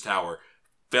communications tower,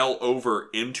 fell over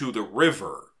into the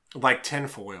river. Like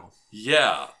tinfoil.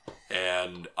 Yeah.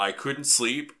 And I couldn't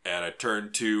sleep, and I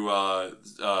turned to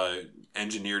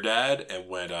engineer dad and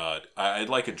went, I'd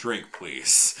like a drink,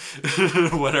 please.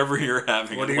 Whatever you're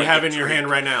having. What do you have in your hand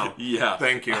right now? Yeah.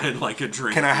 Thank you. I'd like a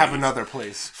drink, Can I have another,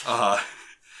 please?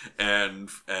 And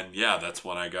yeah, that's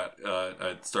when I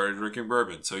started drinking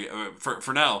bourbon. So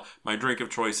for now, my drink of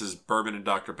choice is bourbon and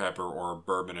Dr. Pepper or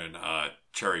bourbon and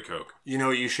cherry Coke. You know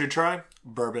what you should try?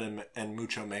 Bourbon and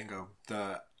mucho mango.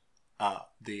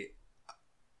 The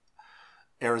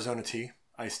Arizona tea,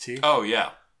 iced tea. Oh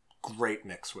yeah, great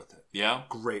mix with it. Yeah,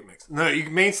 great mix. No,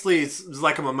 mainly it's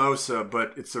like a mimosa,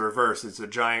 but it's the reverse. It's a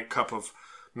giant cup of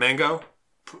mango.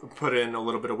 Put in a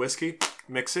little bit of whiskey.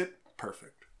 Mix it.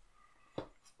 Perfect.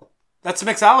 That's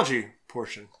the mixology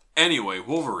portion. Anyway,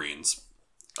 Wolverines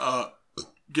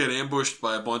get ambushed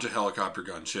by a bunch of helicopter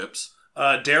gunships.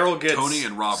 Daryl gets Tony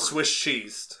and Robert Swiss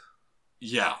cheesed.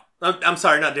 Yeah. I'm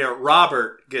sorry, not Daryl.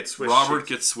 Robert gets Swiss cheesed. Robert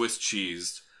gets Swiss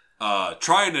cheesed.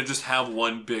 Trying to just have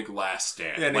one big last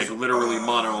stand. Yeah, like literally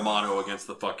mano a mano against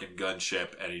the fucking gunship,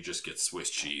 and he just gets Swiss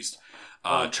cheesed.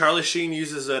 Charlie Sheen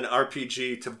uses an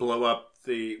RPG to blow up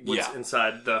what's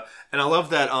inside the... And I love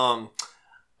that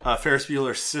Ferris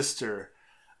Bueller's sister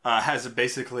has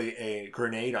basically a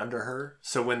grenade under her,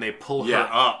 so when they pull her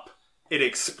up, it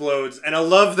explodes. And I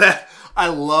love that. I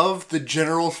love the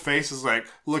general's face is like,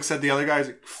 looks at the other guy,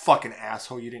 like, fucking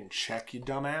asshole, you didn't check, you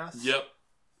dumbass. Yep.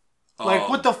 Like,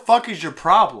 what the fuck is your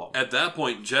problem? At that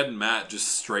point, Jed and Matt just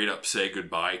straight up say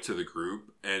goodbye to the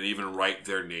group and even write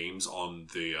their names on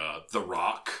the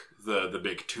rock, the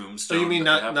big tombstone. Oh, you mean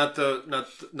not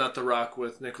the Rock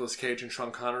with Nicolas Cage and Sean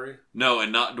Connery? No,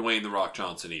 and not Dwayne the Rock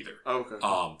Johnson either. Oh, okay.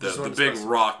 The big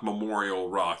rock, memorial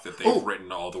rock that they've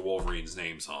written all the Wolverines'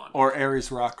 names on. Or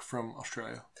Ares Rock from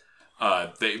Australia.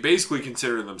 They basically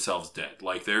consider themselves dead.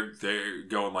 Like they're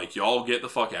going like, y'all get the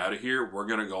fuck out of here. We're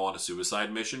gonna go on a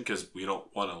suicide mission because we don't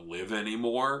want to live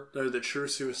anymore. They're the true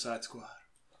Suicide Squad.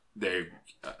 They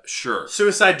sure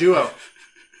Suicide Duo.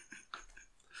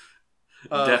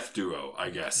 Death Duo,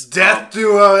 I guess. Death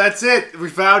Duo. That's it. We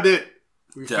found it.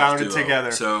 We found it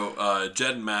together. So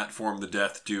Jed and Matt form the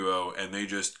Death Duo, and they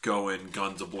just go in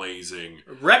guns a-blazing.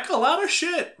 Wreck a lot of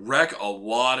shit.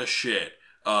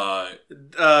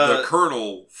 The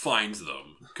Colonel finds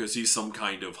them because he's some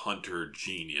kind of hunter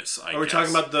genius. I guess. Are we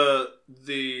talking about the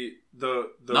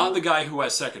not the guy who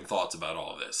has second thoughts about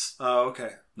all this? Oh,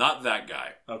 okay. Not that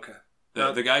guy. Okay.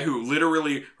 The guy who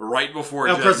literally, right before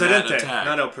El Jed and Matt Presidente. attack...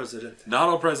 Not El Presidente. Not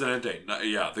El Presidente.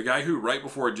 Yeah, the guy who, right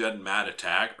before Jed and Matt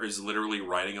attack, is literally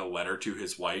writing a letter to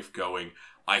his wife going,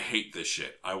 I hate this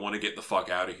shit. I want to get the fuck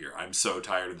out of here. I'm so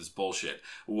tired of this bullshit.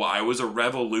 Well, I was a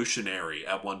revolutionary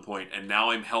at one point, and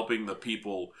now I'm helping the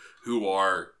people who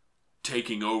are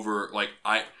taking over. Like,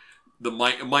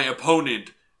 my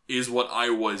opponent is what I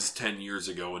was 10 years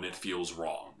ago, and it feels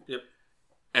wrong. Yep.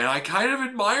 And I kind of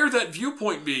admire that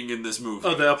viewpoint being in this movie.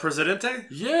 Oh, the El Presidente?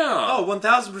 Yeah. Oh,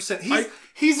 1,000%.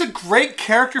 He's a great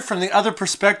character from the other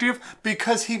perspective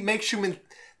because he makes you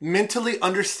mentally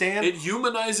understand. It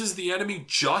humanizes the enemy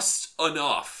just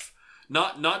enough.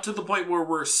 Not to the point where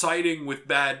we're siding with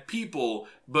bad people,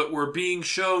 but we're being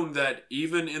shown that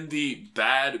even in the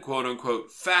bad, quote-unquote,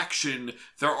 faction,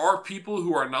 there are people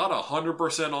who are not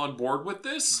 100% on board with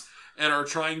this and are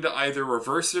trying to either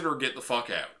reverse it or get the fuck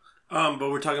out.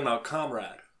 But we're talking about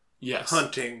Comrade. Yes.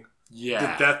 Hunting.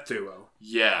 Yeah. The death duo.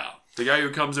 Yeah. The guy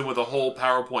who comes in with a whole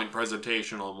PowerPoint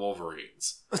presentation on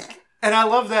Wolverines. And I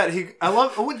love that.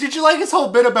 Did you like his whole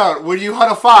bit about when you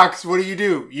hunt a fox, what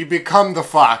do? You become the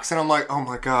fox. And I'm like, oh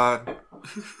my God.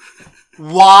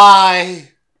 Why?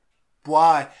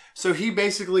 So he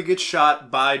basically gets shot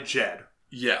by Jed.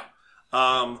 Yeah.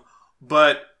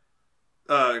 But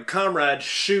Comrade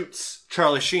shoots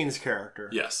Charlie Sheen's character.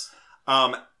 Yes.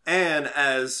 And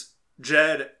as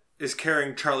Jed is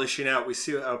carrying Charlie Sheen out, we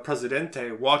see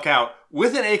Presidente walk out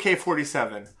with an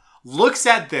AK-47, looks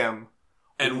at them,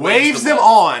 and waves them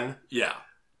on. Yeah.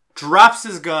 Drops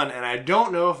his gun, and I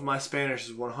don't know if my Spanish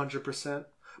is 100%,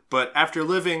 but after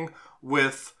living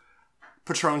with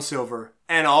Patron Silver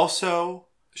and also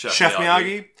Chef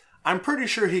Miyagi, I'm pretty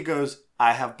sure he goes,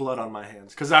 I have blood on my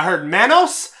hands. Because I heard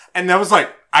Manos, and that was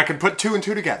like, I can put 2 and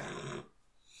 2 together.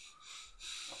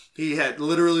 He had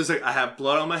literally was like, I have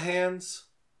blood on my hands.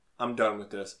 I'm done with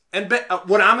this. And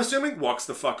what I'm assuming, walks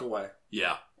the fuck away.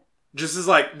 Yeah. Just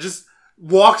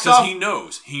walks off.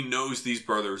 Because he knows these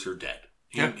brothers are dead.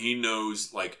 He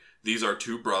knows, like, these are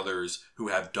 2 brothers who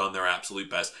have done their absolute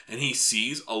best. And he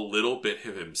sees a little bit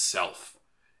of himself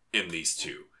in these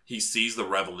 2. He sees the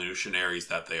revolutionaries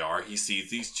that they are. He sees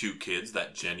these 2 kids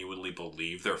that genuinely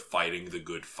believe they're fighting the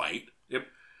good fight. Yep.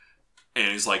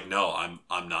 And he's like, no,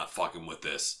 I'm not fucking with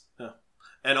this. Yeah.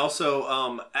 And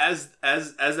also, as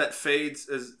that fades,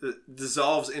 as it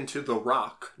dissolves into The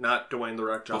Rock, not Dwayne The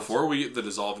Rock Johnson. Before we get the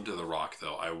dissolve into The Rock,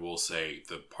 though, I will say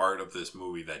the part of this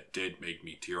movie that did make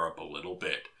me tear up a little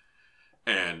bit,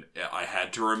 and I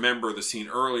had to remember the scene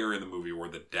earlier in the movie where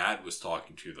the dad was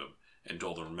talking to them and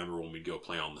told them, remember when we go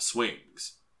play on the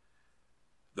swings.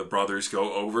 The brothers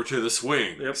go over to the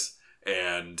swings. Yep.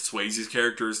 And Swayze's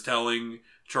character is telling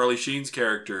Charlie Sheen's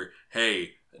character,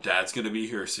 hey, Dad's going to be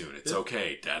here soon. It's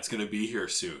okay. Dad's going to be here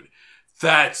soon.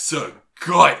 That's a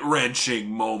gut-wrenching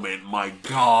moment. My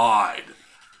God.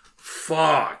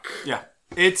 Fuck. Yeah.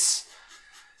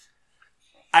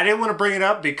 I didn't want to bring it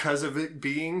up because of it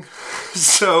being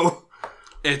so...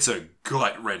 It's a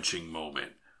gut-wrenching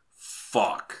moment.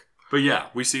 Fuck. But yeah,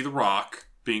 we see The Rock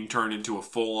being turned into a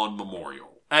full-on memorial.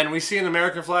 And we see an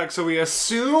American flag, so we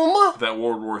assume... that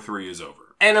World War III is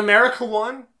over. And America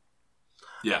won?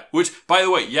 Yeah. Which, by the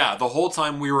way, yeah, the whole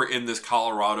time we were in this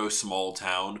Colorado small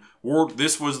town,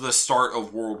 this was the start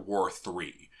of World War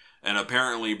III. And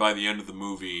apparently, by the end of the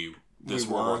movie, this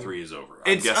World War III is over.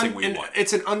 I'm guessing we won.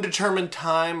 It's an undetermined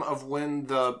time of when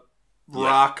the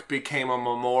Rock became a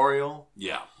memorial.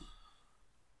 Yeah.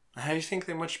 How do you think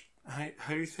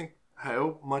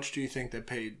how much do you think they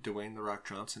paid Dwayne The Rock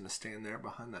Johnson to stand there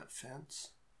behind that fence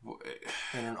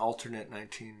in an alternate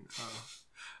 19?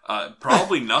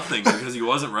 Probably nothing because he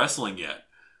wasn't wrestling yet.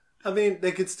 I mean,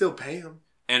 they could still pay him.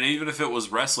 And even if it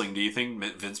was wrestling, do you think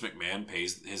Vince McMahon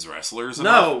pays his wrestlers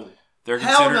enough? No. They're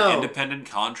considered independent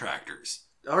contractors.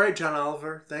 All right, John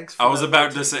Oliver. Thanks for I was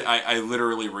about to say, I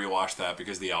literally rewatched that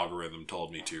because the algorithm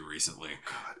told me to recently.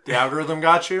 God, the algorithm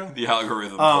got you? The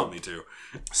algorithm told me to.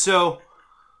 So,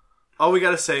 all we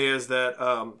got to say is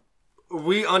that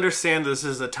we understand this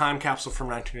is a time capsule from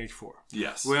 1984.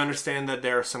 Yes. We understand that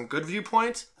there are some good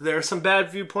viewpoints, there are some bad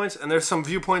viewpoints, and there's some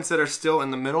viewpoints that are still in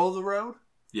the middle of the road.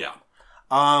 Yeah.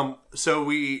 So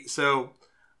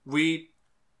we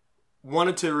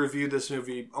wanted to review this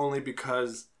movie only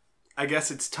because I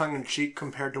guess it's tongue-in-cheek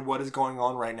compared to what is going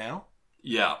on right now.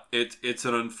 Yeah, it's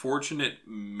an unfortunate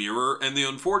mirror, and the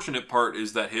unfortunate part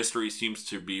is that history seems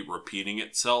to be repeating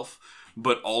itself,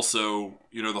 but also,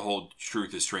 you know, the whole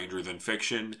truth is stranger than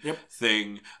fiction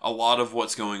thing. A lot of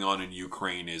what's going on in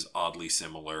Ukraine is oddly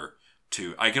similar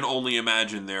to... I can only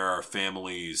imagine there are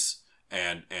families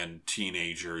and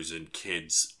teenagers and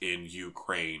kids in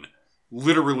Ukraine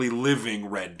literally living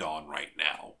Red Dawn right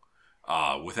now,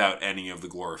 without any of the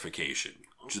glorification.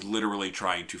 Just literally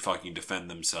trying to fucking defend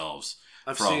themselves.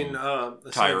 I've from seen a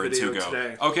tyrants video who go,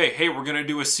 today. okay, hey, we're gonna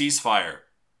do a ceasefire.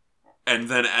 And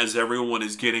then as everyone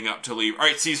is getting up to leave,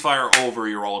 alright, ceasefire over,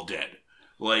 you're all dead.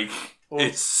 Like,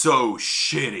 it's so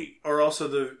shitty. Or also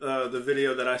the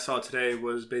video that I saw today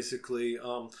was basically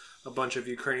a bunch of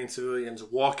Ukrainian civilians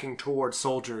walking towards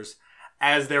soldiers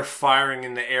as they're firing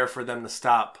in the air for them to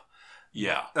stop.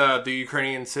 Yeah. The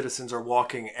Ukrainian citizens are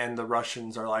walking and the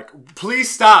Russians are like, please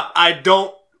stop. I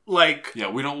don't like... Yeah,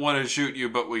 we don't want to shoot you,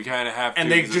 but we kind of have to. And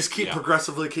they just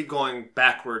progressively keep going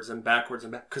backwards and backwards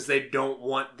and back because they don't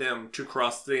want them to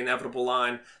cross the inevitable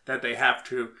line that they have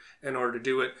to in order to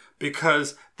do it.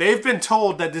 Because they've been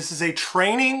told that this is a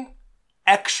training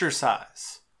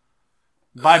exercise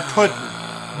by Putin.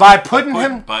 By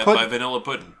Vanilla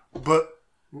Puddin'. But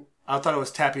I thought it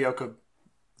was Tapioca.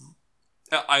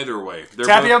 Either way.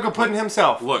 Tapioca Puddin'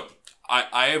 himself. Look,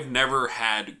 I have never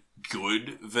had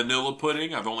good vanilla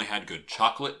pudding. I've only had good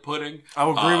chocolate pudding. I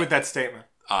will agree with that statement.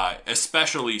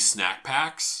 Especially snack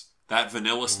packs. That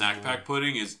vanilla snack pack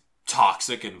pudding is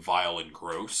toxic and vile and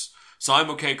gross. So I'm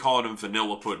okay calling them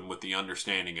vanilla pudding with the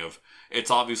understanding of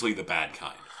it's obviously the bad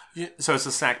kind. Yeah, so it's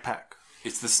a snack pack.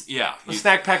 It's this, yeah. The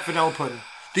snack pack vanilla pudding.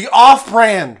 The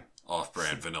off-brand.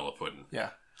 Off-brand vanilla pudding. Yeah.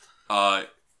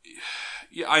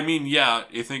 Yeah, I mean, yeah,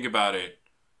 you think about it,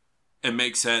 it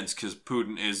makes sense because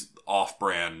Putin is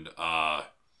off-brand,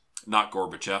 not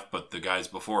Gorbachev, but the guys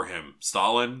before him.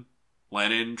 Stalin,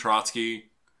 Lenin,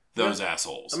 Trotsky, those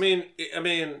assholes. I mean,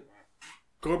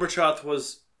 Gorbachev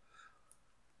was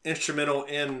instrumental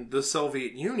in the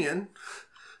Soviet Union.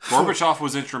 Gorbachev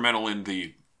was instrumental in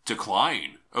the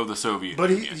decline of the Soviet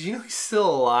Union. But you know he's still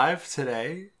alive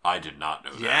today? I did not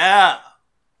know that. Yeah.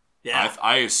 Yeah.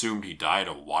 I assumed he died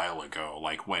a while ago,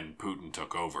 like when Putin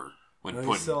took over.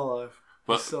 He's still alive.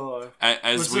 But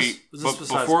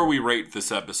before we rate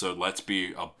this episode, let's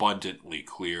be abundantly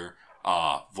clear.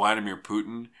 Vladimir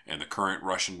Putin and the current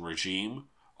Russian regime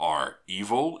are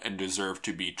evil and deserve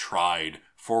to be tried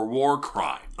for war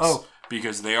crimes. Oh.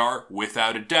 Because they are,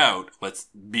 without a doubt, let's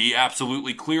be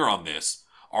absolutely clear on this,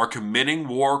 are committing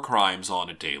war crimes on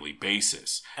a daily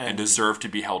basis and deserve to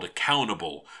be held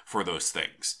accountable for those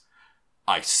things.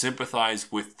 I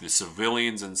sympathize with the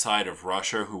civilians inside of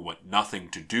Russia who want nothing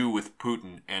to do with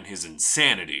Putin and his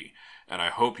insanity, and I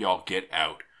hope y'all get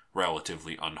out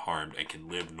relatively unharmed and can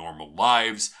live normal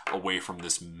lives away from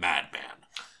this madman.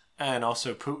 And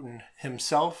also Putin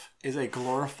himself is a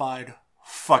glorified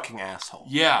fucking asshole.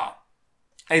 Yeah.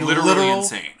 Literally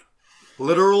insane.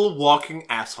 Literal walking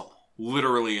asshole.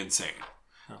 Literally insane.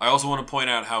 I also want to point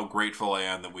out how grateful I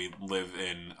am that we live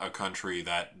in a country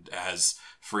that has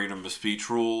freedom of speech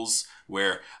rules,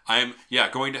 where I'm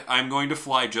going to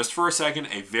fly just for a second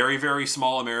a very, very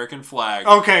small American flag.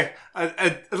 Okay,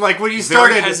 like when you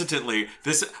started very hesitantly.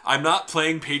 I'm not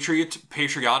playing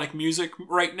patriotic music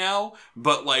right now,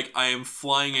 but like I am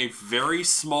flying a very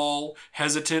small,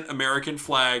 hesitant American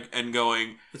flag and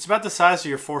going. It's about the size of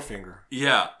your forefinger.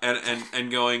 Yeah,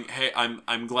 and going. Hey,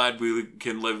 I'm glad we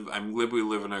can live. I'm glad we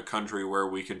live in a country where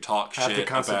we can talk shit the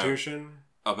Constitution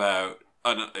about.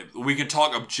 We can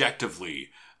talk objectively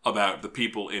about the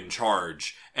people in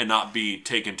charge and not be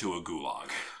taken to a gulag.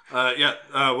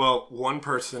 Well, one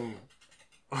person,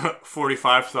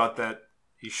 45, thought that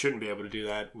he shouldn't be able to do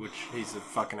that, which he's a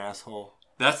fucking asshole.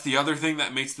 That's the other thing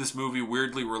that makes this movie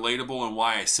weirdly relatable and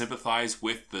why I sympathize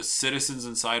with the citizens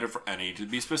inside of... I need to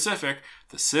be specific.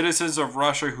 The citizens of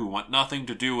Russia who want nothing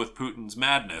to do with Putin's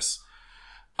madness.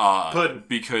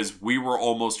 Because we were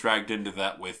almost dragged into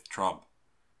that with Trump.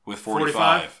 With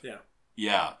 45? Yeah.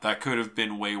 Yeah, that could have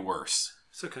been way worse.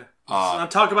 It's okay. Let's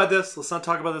not talk about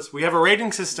this. We have a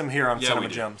rating system here on Cinema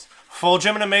Gems. Full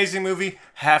gem, an amazing movie.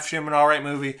 Half gem, an alright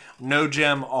movie. No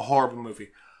gem, a horrible movie.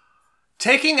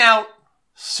 Taking out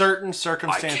certain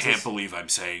circumstances. I can't believe I'm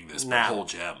saying this, but whole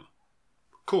gem.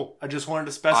 Cool. I just wanted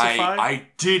to specify. I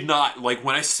did not, like,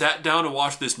 when I sat down to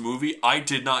watch this movie, I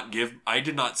did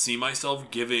not see myself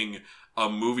giving a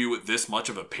movie with this much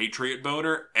of a patriot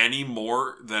boner any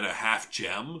more than a half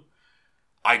gem.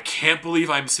 I can't believe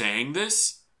I'm saying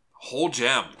this. Whole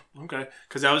gem. Okay.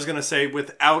 Because I was going to say,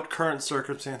 without current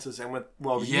circumstances and with,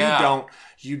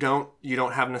 you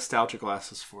don't have nostalgia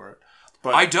glasses for it.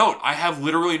 But I don't. I have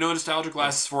literally no nostalgia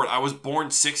glasses for it. I was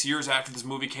born 6 years after this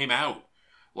movie came out.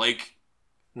 Like...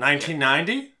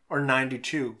 1990 or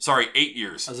 92? Sorry, 8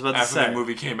 years after the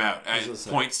movie came out.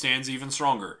 Point stands even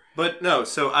stronger. But no,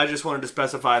 so I just wanted to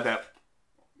specify that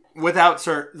without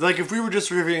like if we were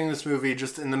just reviewing this movie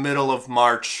just in the middle of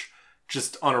March,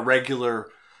 just on a regular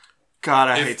God,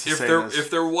 I hate to say this. If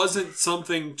there wasn't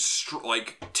something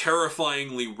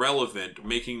terrifyingly relevant,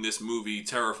 making this movie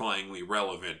terrifyingly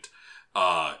relevant,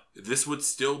 this would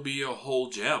still be a whole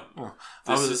gem.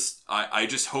 I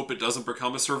just hope it doesn't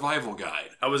become a survival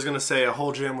guide. I was going to say a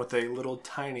whole gem with a little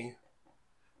tiny,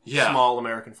 small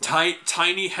American flag.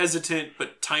 Tiny, hesitant,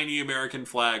 but tiny American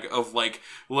flag of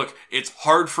look, it's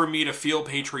hard for me to feel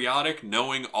patriotic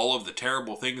knowing all of the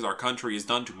terrible things our country has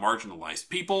done to marginalized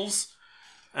peoples.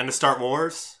 And to start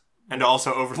wars. And to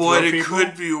also overthrow people. But it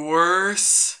could be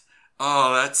worse.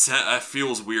 Oh, that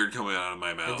feels weird coming out of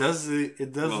my mouth. It does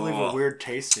leave a weird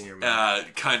taste in your mouth.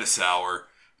 Kind of sour.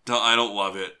 I don't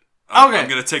love it. Okay. I'm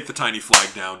going to take the tiny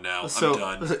flag down now. I'm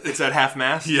done. It's at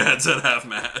half-mast? Yeah, it's at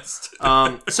half-mast.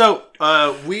 So,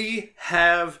 we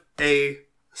have a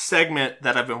segment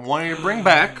that I've been wanting to bring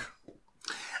back.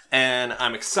 And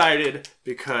I'm excited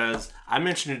because I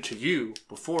mentioned it to you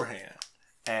beforehand.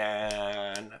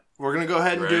 And we're going to go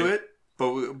ahead and do it.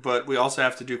 But we also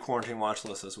have to do quarantine watch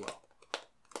list as well.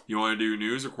 You want to do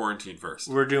news or quarantine first?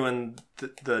 We're doing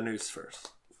the news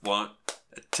first. 1,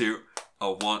 2,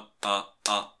 1,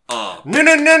 News!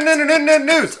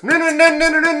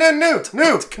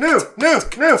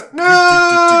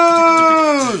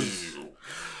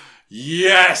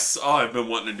 Yes! Oh, I've been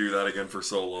wanting to do that again for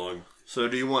so long. So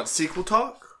do you want sequel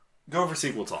talk? Go for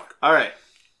sequel talk. Alright.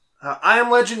 I Am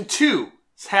Legend 2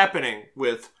 is happening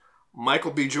with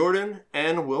Michael B. Jordan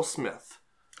and Will Smith.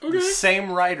 Okay. The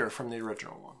same writer from the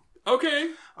original one.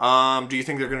 Okay. Do you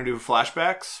think they're going to do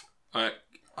flashbacks?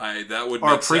 That would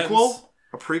make sense.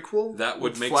 A prequel? That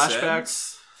would make flashbacks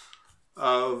sense.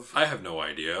 I have no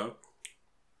idea.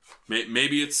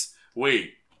 Maybe it's...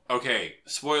 Wait. Okay.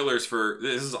 Spoilers for...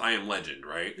 This is I Am Legend,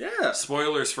 right? Yeah.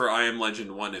 Spoilers for I Am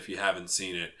Legend 1 if you haven't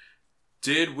seen it.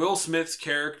 Did Will Smith's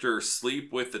character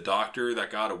sleep with the doctor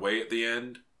that got away at the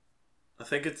end? I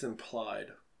think it's implied.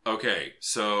 Okay,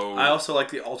 so... I also like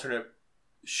the alternate...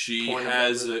 She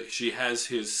has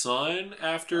his son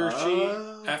after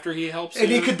he helps him.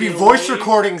 And it could be voice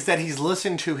recordings that he's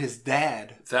listened to his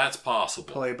dad. That's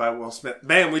possible. Played by Will Smith.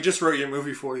 Man, we just wrote your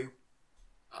movie for you.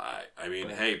 I mean,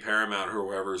 hey, Paramount,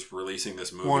 whoever's releasing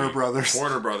this movie. Warner Brothers.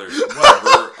 Whatever.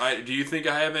 Do you think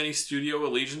I have any studio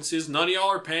allegiances? None of y'all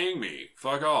are paying me.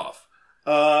 Fuck off.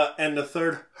 And the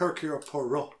third Hercule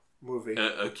Poirot movie.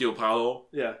 Hercule Poirot?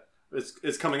 Yeah.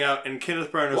 It's coming out, and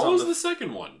Kenneth Branagh is What was the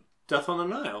second one? Death on the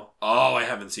Nile. Oh, I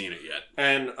haven't seen it yet.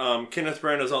 And Kenneth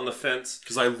Branagh is on the fence.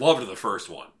 Because I loved the first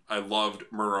one. I loved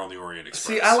Murder on the Orient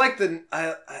Express. See, I like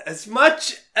as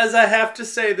much as I have to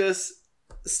say this,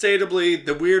 statably,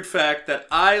 the weird fact that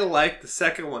I like the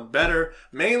second one better,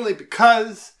 mainly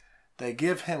because they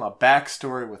give him a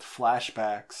backstory with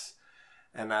flashbacks.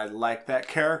 And I like that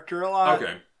character a lot.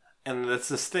 Okay. And that's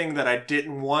this thing that I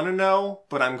didn't want to know,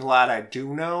 but I'm glad I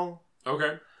do know.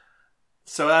 Okay.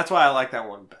 So that's why I like that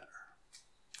one better.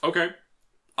 Okay.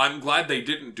 I'm glad they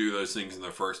didn't do those things in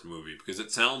the first movie, because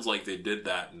it sounds like they did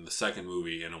that in the second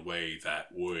movie in a way that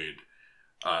would...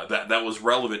 that was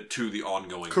relevant to the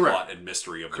ongoing plot and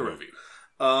mystery of the movie.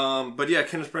 But yeah,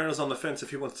 Kenneth Branagh's on the fence if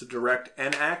he wants to direct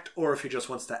and act, or if he just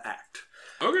wants to act.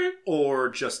 Okay. Or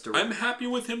just direct. I'm happy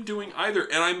with him doing either,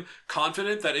 and I'm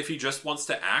confident that if he just wants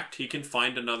to act, he can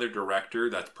find another director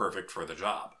that's perfect for the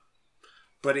job.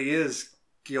 But he is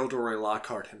Gilderoy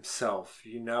Lockhart himself.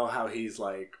 You know how he's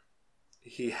like...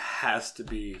 He has to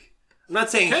be... I'm not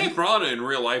saying... Kenneth Branagh in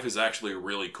real life is actually a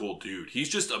really cool dude. He's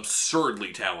just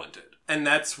absurdly talented. And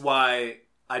that's why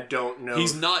I don't know...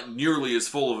 He's not nearly as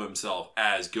full of himself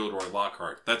as Gilderoy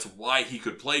Lockhart. That's why he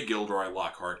could play Gilderoy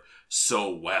Lockhart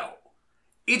so well.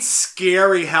 It's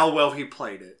scary how well he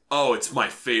played it. Oh, it's my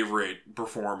favorite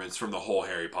performance from the whole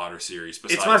Harry Potter series.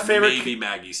 Besides it's my favorite, maybe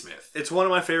Maggie Smith. It's one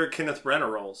of my favorite Kenneth Branagh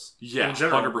roles. Yeah,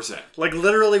 100%. Like,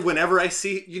 literally, whenever I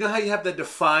see... You know how you have that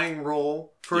defining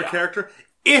role for a character?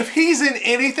 If he's in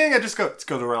anything, I just go, it's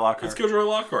Gilderoy Lockhart. It's Gilderoy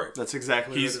Lockhart. That's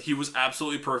exactly what it is. He was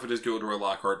absolutely perfect as Gilderoy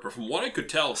Lockhart, but from what I could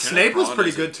tell... Snape was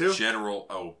pretty good, too.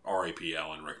 R.I.P.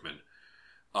 Alan Rickman.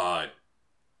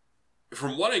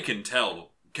 From what I can tell...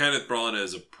 Kenneth Branagh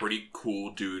is a pretty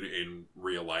cool dude in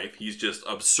real life. He's just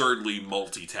absurdly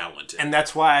multi-talented. And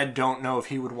that's why I don't know if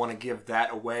he would want to give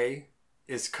that away,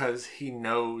 is because he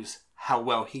knows how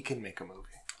well he can make a movie.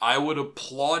 I would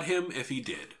applaud him if he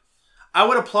did. I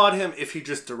would applaud him if he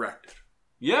just directed.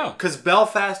 Yeah. Because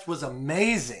Belfast was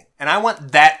amazing. And I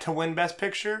want that to win Best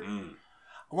Picture.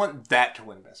 I want that to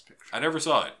win Best Picture. I never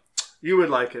saw it. You would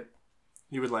like it.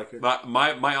 You would like it.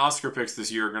 My Oscar picks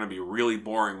this year are going to be really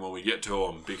boring when we get to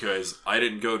them, because I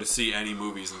didn't go to see any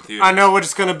movies in theaters. I know what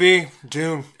it's going to be.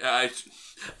 Dune. All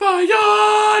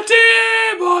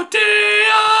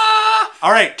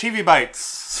right, TV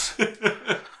Bites.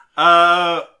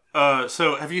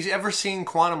 So have you ever seen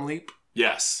Quantum Leap?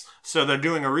 Yes. So they're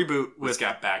doing a reboot with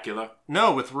Scott Bakula.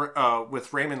 No, with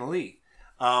Raymond Lee.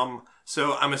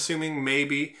 So I'm assuming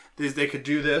maybe they could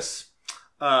do this.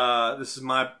 This is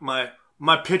my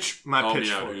pitch. Pitch.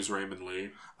 Yeah, who's Raymond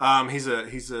Lee? He's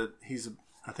a.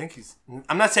 I think he's.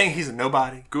 I'm not saying he's a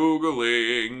nobody.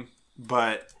 Googling,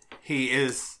 but he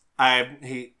is.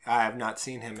 I have not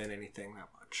seen him in anything that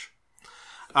much.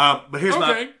 But here's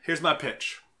my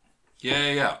pitch.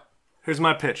 Yeah. Here's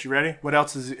my pitch. You ready? What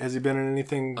else has he been in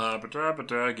anything?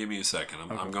 Give me a second.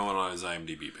 I'm going on his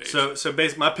IMDb page. So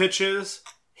basically, my pitch is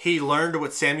he learned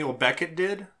what Samuel Beckett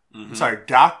did. Mm-hmm. Sorry,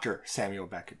 Dr. Samuel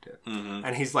Beckett did. Mm-hmm.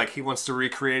 And he's like, he wants to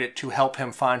recreate it to help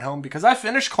him find home because I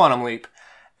finished Quantum Leap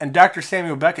and Dr.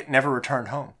 Samuel Beckett never returned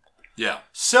home. Yeah.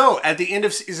 So at the end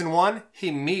of season 1,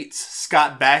 he meets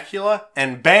Scott Bakula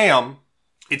and bam,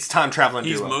 it's time traveling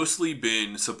duo. He's mostly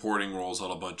been supporting roles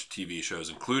on a bunch of TV shows,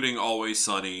 including Always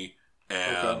Sunny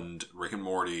and Rick and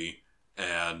Morty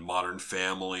and Modern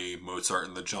Family, Mozart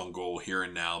in the Jungle, Here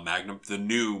and Now, the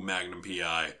new Magnum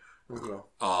PI. Okay.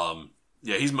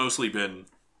 Yeah, he's mostly been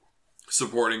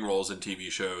supporting roles in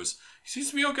TV shows. He seems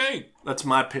to be okay. That's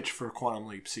my pitch for Quantum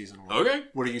Leap season 1. Okay.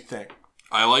 What do you think?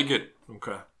 I like it.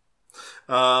 Okay.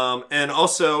 And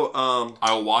also...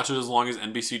 I'll watch it as long as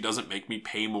NBC doesn't make me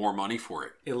pay more money for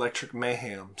it. Electric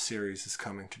Mayhem series is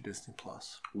coming to Disney+.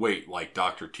 Wait, like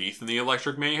Dr. Teeth in the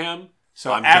Electric Mayhem?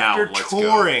 So after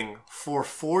touring for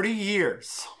 40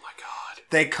 years... Oh my god.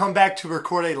 They come back to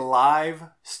record a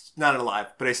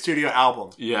studio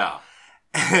album. Yeah.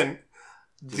 And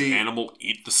does Animal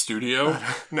eat the studio?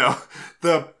 No.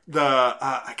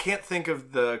 I can't think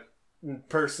of the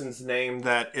person's name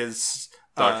that is...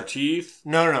 Dr. Teeth?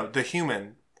 No. The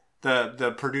human.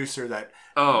 The producer that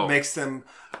makes them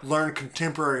learn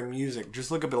contemporary music.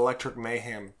 Just look up Electric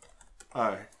Mayhem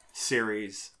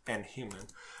series and human.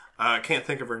 I can't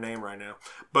think of her name right now.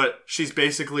 But she's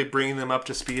basically bringing them up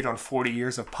to speed on 40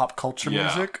 years of pop culture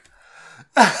music.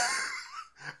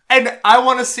 And I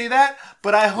want to see that,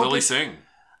 but I hope... Lily Singh.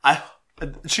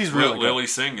 She's really good. Lily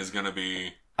Singh is going to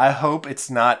be... I hope it's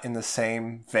not in the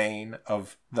same vein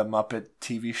of the Muppet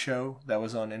TV show that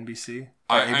was on NBC.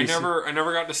 I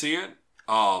never got to see it.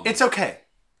 It's okay.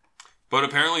 But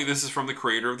apparently this is from the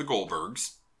creator of The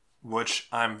Goldbergs. Which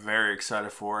I'm very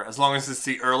excited for. As long as it's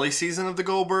the early season of The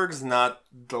Goldbergs, not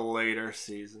the later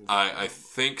seasons. I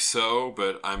think so,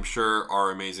 but I'm sure our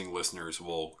amazing listeners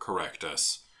will correct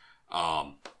us.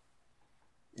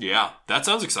 Yeah, that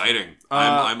sounds exciting.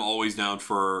 I'm always down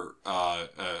for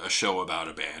a show about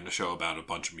a band, a show about a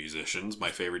bunch of musicians.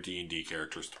 My favorite D&D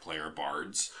characters to play are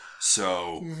bards.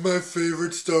 So my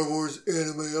favorite Star Wars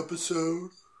anime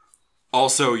episode.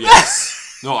 Also,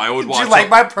 yes. No, I would watch. Did you like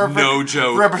my perfect no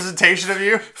joke representation of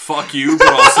you? Fuck you,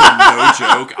 but also no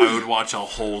joke. I would watch a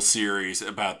whole series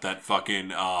about that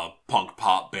fucking punk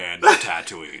pop band on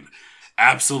Tatooine.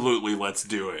 Absolutely, let's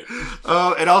do it.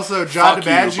 Oh, and also John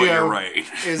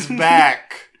DiMaggio is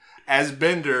back as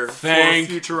Bender for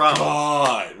Futurama.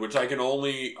 God, which I can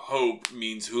only hope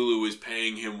means Hulu is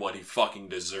paying him what he fucking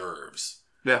deserves.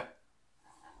 Yeah.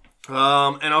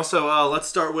 And also, let's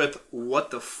start with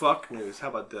what the fuck news. How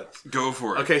about this? Go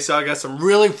for it. Okay, so I got some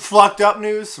really fucked up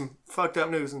news, some fucked up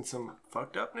news, and some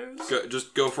fucked up news.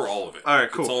 Just go for all of it. All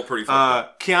right, cool. It's all pretty fucked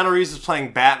up. Keanu Reeves is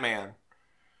playing Batman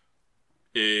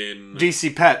in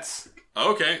DC Pets.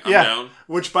 Okay, I'm down.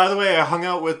 Which, by the way, I hung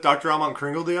out with Dr. Almond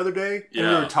Kringle the other day, and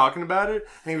we were talking about it,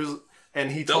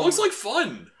 and he that looks like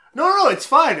fun. No, it's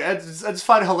fine. I just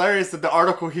find it hilarious that the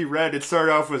article he read, it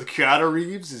started off with Keanu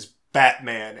Reeves is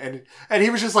Batman, and he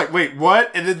was just like, wait,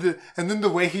 what? And then the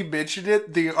way he mentioned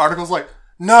it, the article's like,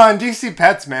 no, in DC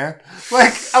Pets, man.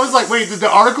 Like, I was like, wait, did the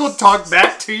article talk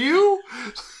back to you?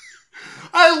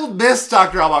 I miss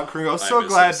Dr. Almond Kringle. I'm so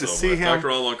glad to see him.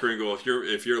 Dr. Almond Kringle,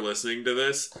 if you're listening to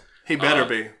this, he better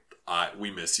be.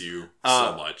 We miss you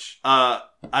so much.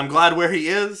 I'm glad where he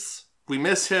is. We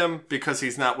miss him because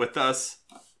he's not with us,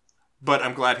 but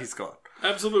I'm glad he's gone.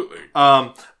 Absolutely.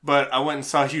 But I went and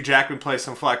saw Hugh Jackman play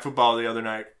some flag football the other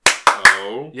night.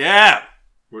 Oh. Yeah.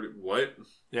 What?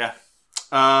 Yeah.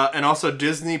 And also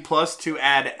Disney Plus to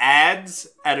add ads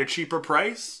at a cheaper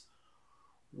price.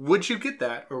 Would you get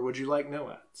that, or would you like no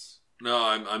ads? No,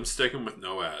 I'm sticking with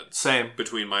no ads. Same.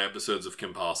 Between my episodes of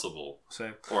Kim Possible.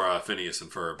 Same. Or Phineas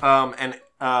and Ferb. And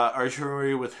are you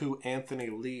familiar with who Anthony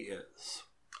Lee is?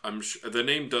 I'm sure the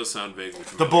name does sound vaguely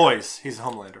familiar. The Boys. He's a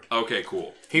Homelander. Okay,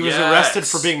 cool. He was arrested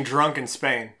for being drunk in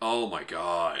Spain. Oh my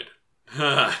god.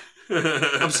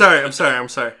 I'm sorry.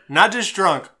 Not just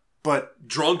drunk, but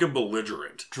drunk and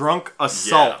belligerent. Drunk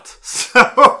assault.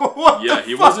 Yeah. So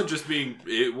he wasn't just being.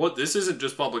 This isn't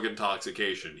just public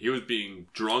intoxication. He was being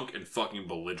drunk and fucking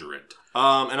belligerent.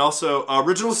 And also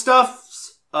original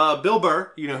stuff. Bill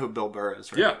Burr. You know who Bill Burr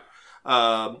is, right?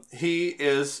 Yeah. He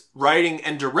is writing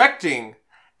and directing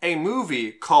a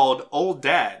movie called Old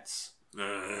Dads.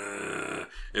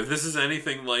 If this is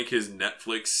anything like his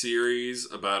Netflix series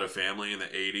about a family in the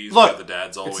 80s, look, where the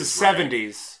dad's always it's the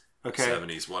 70s. Okay.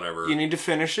 70s, whatever. You need to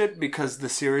finish it because the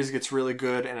series gets really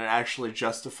good and it actually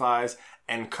justifies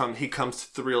and he comes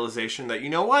to the realization that, you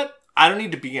know what? I don't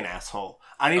need to be an asshole.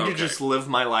 I need to just live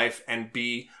my life and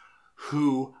be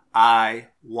who I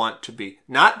want to be.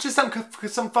 Not just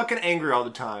because I'm fucking angry all the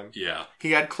time. Yeah.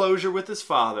 He had closure with his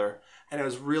father and it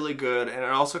was really good and it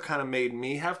also kind of made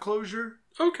me have closure.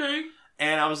 Okay.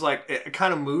 And I was like, it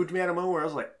kind of moved me at a moment where I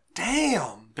was like,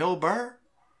 damn, Bill Burr?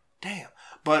 Damn.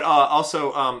 But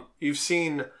also, you've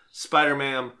seen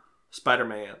Spider-Man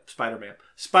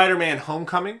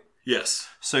Homecoming? Yes.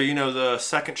 So you know the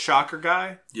second Shocker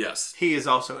guy? Yes. He is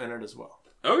also in it as well.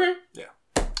 Okay. Yeah.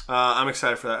 I'm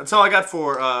excited for that. That's all I got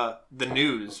for the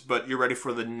news, but you ready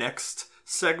for the next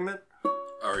segment?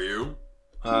 Are you?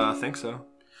 I think so.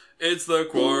 It's the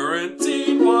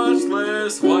quarantine watch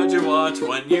list. What'd you watch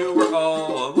when you were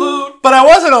all alone? But I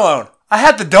wasn't alone. I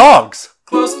had the dogs.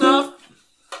 Close enough.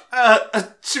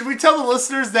 Should we tell the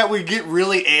listeners that we get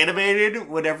really animated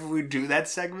whenever we do that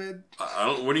segment? I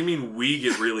don't. What do you mean we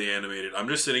get really animated? I'm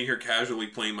just sitting here casually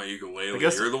playing my ukulele.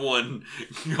 You're the one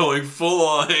going full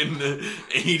on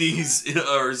 80s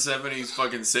or 70s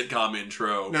fucking sitcom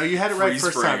intro. No, you had it right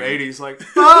first time. 80s, like,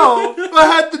 oh, I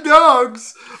had the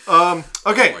dogs.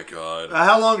 Okay. Oh my god.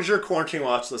 How long is your quarantine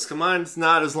watch list? Because mine's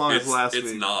not as long as last week.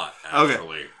 It's not,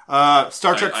 actually. Okay.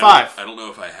 Star Trek 5. I don't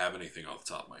know if I have anything off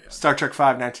the top of my head. Star Trek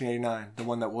 5, 1989. The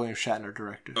one that William Shatner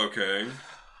directed. Okay.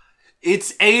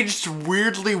 It's aged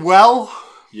weirdly well.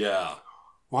 Yeah.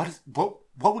 What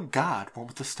would God want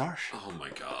with the starship? Oh my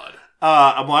god.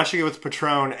 I'm watching it with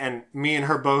Patron, and me and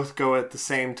her both go at the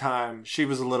same time. She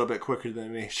was a little bit quicker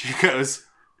than me. She goes,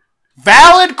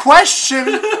 valid question!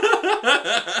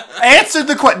 Answer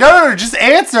the question. No, just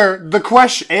answer the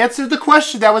question. Answer the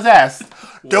question that was asked.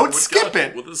 Don't skip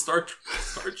it. With the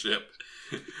starship.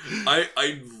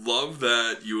 I love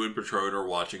that you and Patron are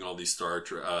watching all these Star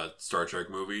Trek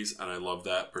movies, and I love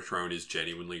that Patron is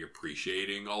genuinely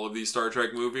appreciating all of these Star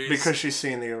Trek movies. Because she's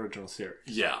seen the original series.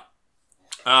 Yeah.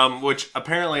 Which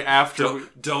apparently after...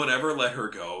 Don't ever let her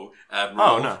go, Admiral.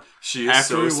 Oh, no. She is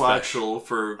so special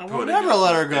for I will never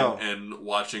let her go. And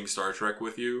watching Star Trek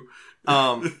with you.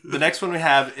 The next one we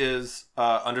have is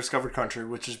Undiscovered Country,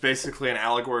 which is basically an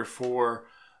allegory for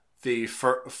the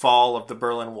fall of the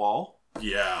Berlin Wall.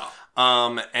 Yeah.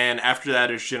 And after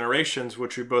that is Generations,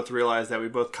 which we both realize that we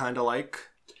both kind of like.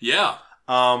 Yeah.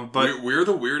 But we're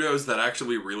the weirdos that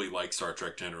actually really like Star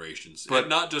Trek Generations, but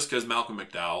not just because Malcolm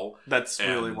McDowell. That's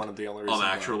really one of the only reasons.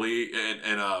 Actually,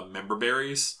 and member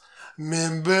berries.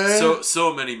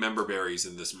 So many member berries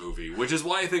in this movie, which is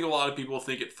why I think a lot of people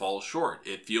think it falls short.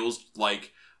 It feels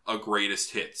like a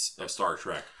greatest hits of Star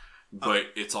Trek, but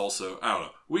it's also, I don't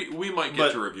know. We might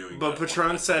get to reviewing. But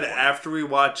Patron said after we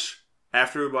watch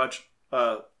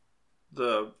the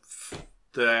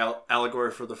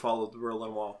allegory for the fall of the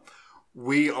Berlin Wall,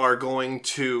 we are going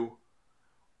to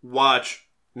watch,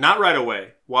 not right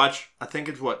away, I think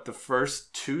it's the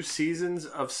first 2 seasons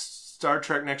of Star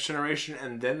Trek Next Generation,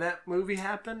 and then that movie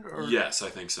happened? Or? Yes, I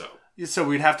think so. So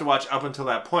we'd have to watch up until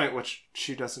that point, which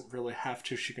she doesn't really have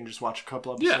to. She can just watch a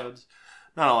couple episodes.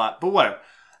 Yeah. Not a lot, but whatever.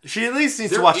 She at least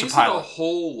needs to watch the pilot. There isn't a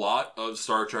whole lot of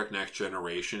Star Trek Next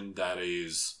Generation that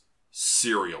is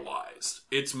serialized.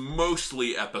 It's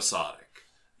mostly episodic.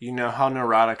 You know how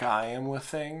neurotic I am with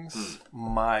things?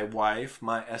 My wife,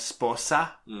 my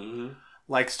esposa,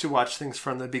 likes to watch things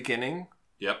from the beginning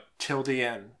till the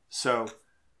end. So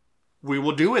we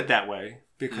will do it that way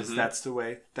because that's the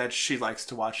way that she likes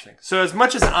to watch things. So as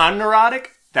much as I'm neurotic,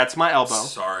 that's my elbow.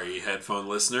 Sorry, headphone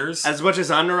listeners. As much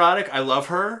as I'm neurotic, I love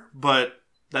her, but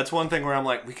that's one thing where I'm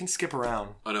like, we can skip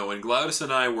around. I know, when Gladys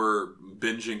and I were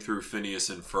binging through Phineas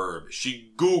and Ferb,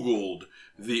 she Googled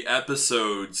the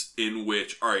episodes in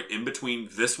which, alright, in between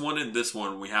this one and this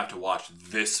one, we have to watch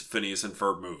this Phineas and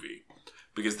Ferb movie.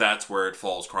 Because that's where it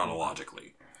falls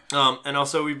chronologically. And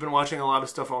also, we've been watching a lot of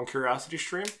stuff on Curiosity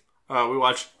Stream.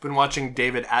 Been watching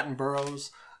David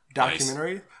Attenborough's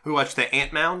documentary. Nice. We watched the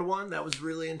Ant Mound one. That was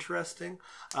really interesting.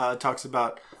 It talks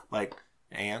about,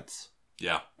 ants.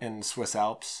 Yeah. In the Swiss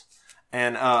Alps.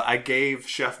 And I gave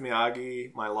Chef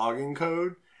Miyagi my login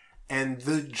code. And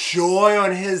the joy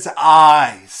on his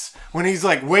eyes when he's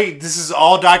like, wait, this is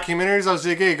all documentaries? I was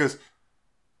like, he goes,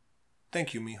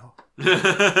 Thank you, mijo.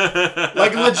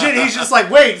 Like, legit, he's just like,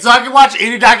 wait, so I can watch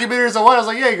any documentaries I want? I was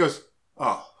like, yeah. He goes,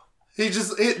 oh.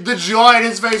 The joy in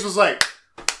his face was like,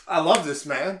 I love this,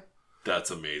 man.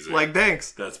 That's amazing. Like,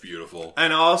 thanks. That's beautiful.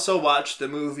 And I also watched the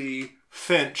movie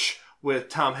Finch with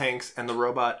Tom Hanks and the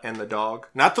robot and the dog.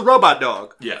 Not the robot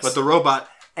dog. Yes. But the robot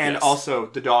and also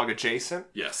the dog adjacent.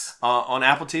 Yes. On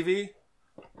Apple TV.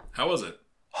 How was it?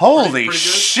 Holy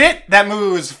shit, that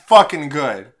movie was fucking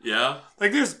good. Yeah?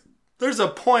 Like, there's a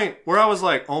point where I was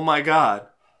like, oh my god.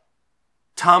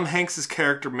 Tom Hanks'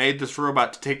 character made this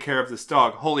robot to take care of this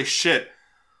dog. Holy shit.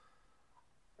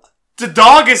 The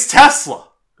dog is Tesla.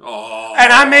 Oh.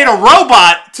 And I made a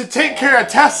robot to take care of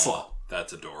Tesla.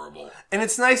 That's adorable. And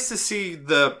it's nice to see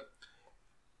the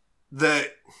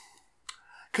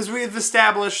because we've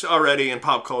established already in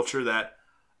pop culture that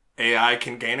AI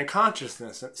can gain a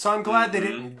consciousness. So I'm glad they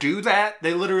didn't do that.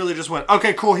 They literally just went,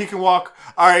 okay, cool, he can walk.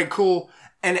 All right, cool.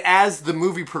 And as the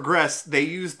movie progressed, they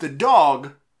used the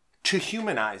dog to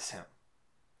humanize him.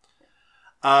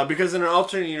 Because in an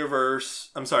alternate universe,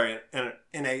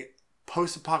 in a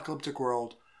post-apocalyptic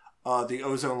world, the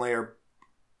ozone layer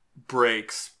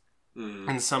breaks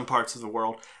in some parts of the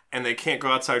world, and they can't go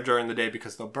outside during the day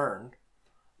because they'll burn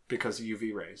because of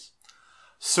UV rays.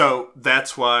 So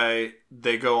that's why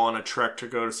they go on a trek to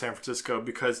go to San Francisco,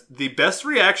 because the best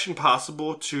reaction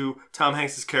possible to Tom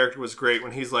Hanks' character was great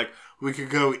when he's like, we could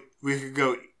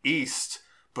go east,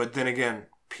 but then again,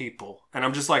 people. And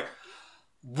I'm just like,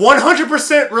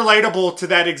 100% relatable to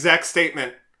that exact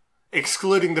statement,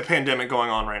 excluding the pandemic going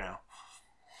on right now.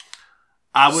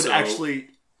 I would actually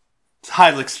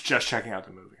highly suggest checking out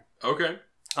the movie. Okay.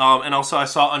 And also I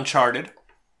saw Uncharted.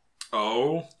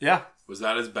 Oh? Yeah. Was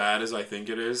that as bad as I think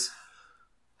it is?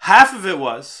 Half of it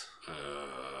was.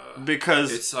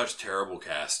 Because it's such terrible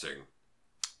casting.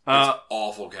 It's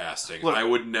awful casting. Look, I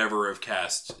would never have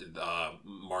cast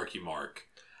Marky Mark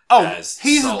as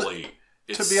Sully.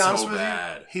 It's to be honest with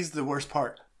you, he's the worst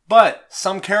part. But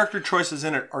some character choices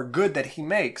in it are good that he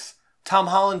makes. Tom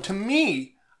Holland, to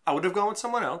me, I would have gone with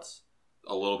someone else.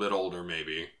 A little bit older,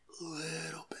 maybe. A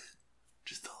little bit.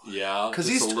 Just a little. Yeah, because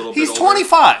he's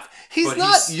 25. He's but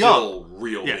not he's young. Still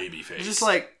real baby face. Just a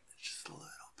little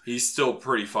bit. He's still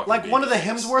pretty fucking. Like one of the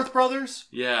Hemsworth brothers.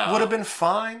 Yeah, would have been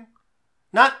fine.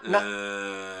 Not.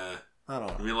 I don't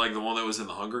know. You mean like the one that was in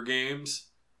the Hunger Games?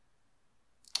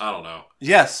 I don't know.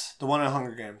 Yes, the one in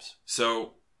Hunger Games.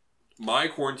 So, my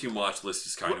quarantine watch list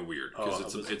is kind of weird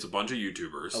because it's a bunch of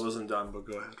YouTubers. I wasn't done, but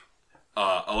go ahead.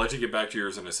 I'll let you get back to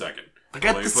yours in a second. I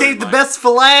got to save the best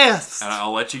for last. And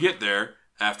I'll let you get there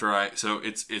after So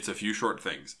it's a few short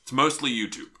things. It's mostly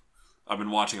YouTube. I've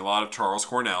been watching a lot of Charles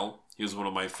Cornell. He's one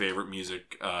of my favorite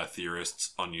music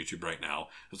theorists on YouTube right now,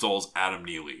 as well as Adam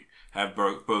Neely. Have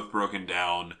both broken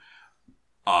down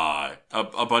a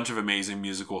bunch of amazing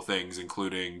musical things,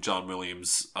 including John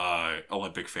Williams'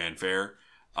 Olympic Fanfare,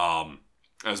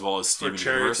 as well as Steven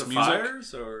Universe music.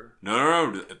 Fires, or?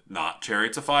 No, not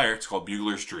Chariots of Fire. It's called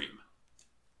Bugler's Dream.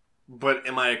 But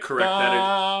am I correct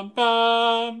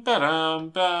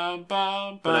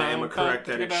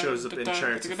that it shows up in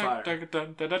Chariots of Fire?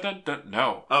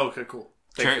 No. Oh, okay, cool.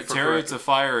 Chariots of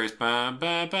Fire is See,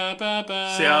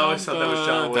 I always thought that was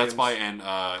John Williams. That's by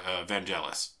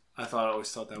Vangelis. I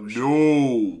always thought that was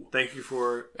No. Thank you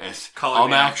for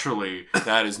calling me actually,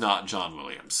 that is not John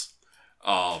Williams.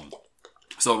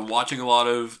 So I'm watching a lot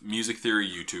of music theory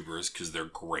YouTubers because they're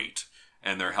great.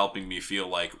 And they're helping me feel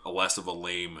like less of a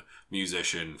lame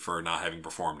musician for not having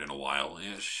performed in a while.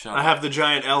 I have the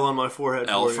giant L on my forehead.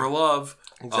 L for love.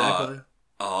 Exactly.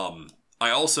 I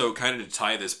also, kind of to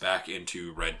tie this back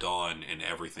into Red Dawn and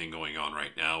everything going on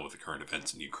right now with the current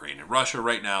events in Ukraine and Russia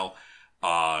right now,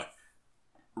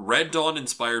 Red Dawn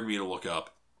inspired me to look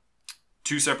up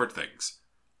two separate things.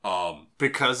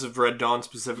 Because of Red Dawn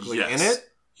specifically in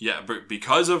it? Yeah, but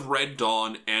because of Red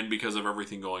Dawn and because of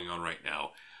everything going on right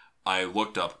now, I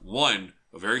looked up, a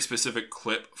very specific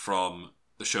clip from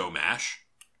the show MASH.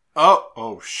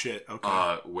 Oh shit,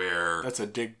 okay. Where... That's a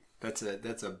dig. That's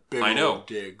a big old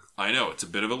dig. I know, it's a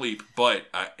bit of a leap, but...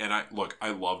 I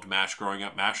loved MASH growing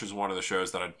up. MASH is one of the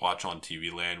shows that I'd watch on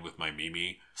TV Land with my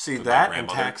Mimi. See, that and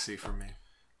Taxi for me.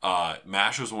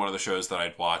 MASH was one of the shows that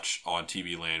I'd watch on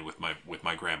TV Land with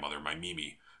my grandmother, my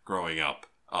Mimi, growing up.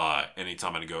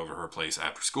 Anytime I'd go over to her place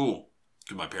after school,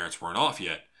 because my parents weren't off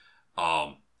yet.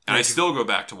 And I still go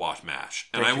back to watch MASH.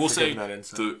 And I will say,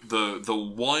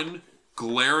 the one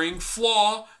glaring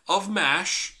flaw of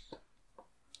MASH,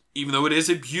 even though it is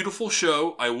a beautiful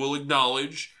show, I will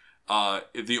acknowledge,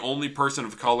 the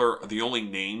only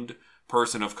named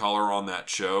person of color on that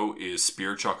show is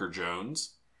Spear Chucker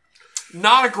Jones.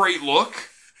 Not a great look,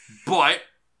 but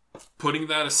putting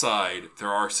that aside, there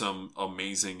are some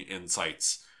amazing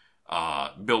insights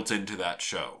built into that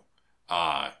show.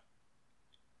 And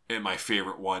my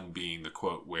favorite one being the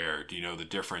quote where, do you know the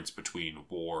difference between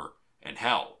war and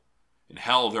hell? In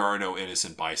hell, there are no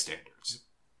innocent bystanders.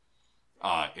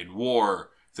 In war,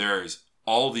 there's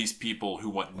all these people who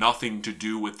want nothing to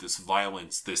do with this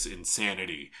violence, this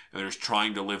insanity, and they're just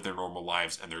trying to live their normal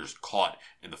lives, and they're just caught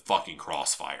in the fucking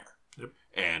crossfire. Yep.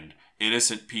 And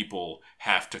innocent people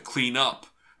have to clean up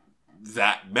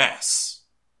that mess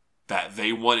that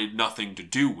they wanted nothing to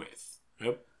do with.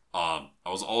 Yep. I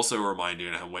was also reminded,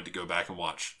 and I went to go back and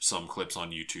watch some clips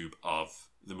on YouTube of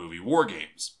the movie War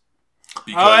Games.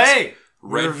 Because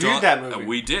we reviewed that movie.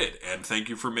 We did, and thank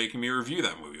you for making me review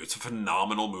that movie. It's a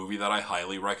phenomenal movie that I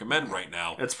highly recommend right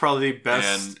now. It's probably the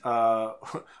best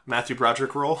Matthew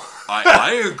Broderick role.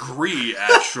 I agree,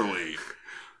 actually.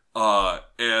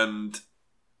 And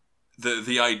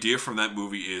the idea from that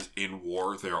movie is, in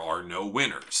war, there are no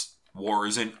winners. War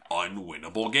is an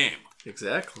unwinnable game.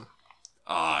 Exactly.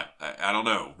 I don't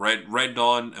know. Red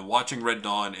Dawn, and watching Red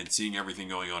Dawn and seeing everything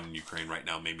going on in Ukraine right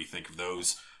now made me think of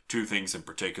those two things in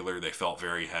particular. They felt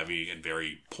very heavy and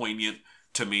very poignant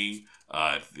to me.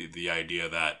 The idea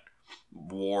that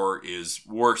war is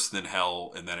worse than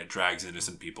hell and that it drags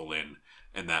innocent people in,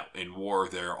 and that in war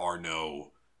there are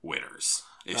no winners.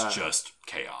 It's just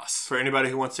chaos. For anybody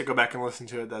who wants to go back and listen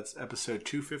to it, that's episode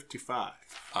 255.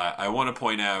 I want to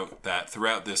point out that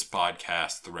throughout this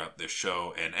podcast, throughout this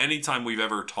show, and anytime we've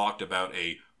ever talked about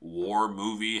a war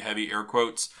movie, heavy air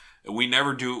quotes, we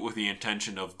never do it with the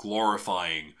intention of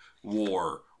glorifying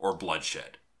war or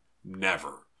bloodshed.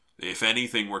 Never. If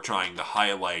anything, we're trying to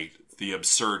highlight the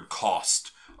absurd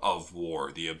cost of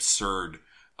war, the absurd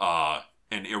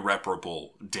and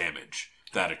irreparable damage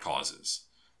that it causes.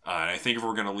 I think if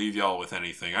we're going to leave y'all with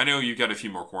anything, I know you got a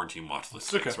few more quarantine watch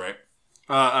lists, okay, right?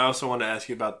 I also want to ask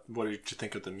you about what did you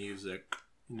think of the music?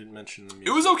 You didn't mention the music.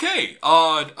 It was okay.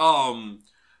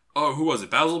 Who was it?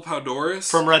 Basil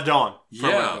Paldoris? From Red Dawn.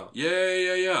 Yeah.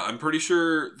 I'm pretty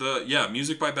sure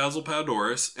music by Basil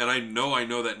Paldoris, and I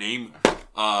know that name.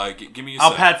 Give me a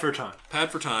sec. Pad for time. Pad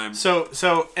for time.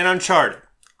 So in Uncharted,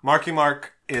 Marky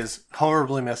Mark is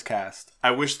horribly miscast.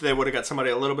 I wish they would have got somebody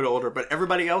a little bit older, but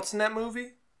everybody else in that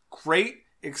movie, great,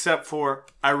 except for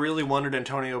I really wanted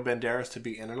Antonio Banderas to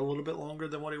be in it a little bit longer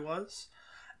than what he was.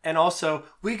 And also,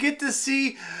 we get to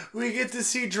see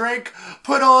Drake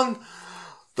put on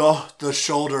the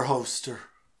shoulder holster.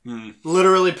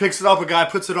 Literally picks it up, a guy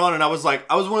puts it on, and I was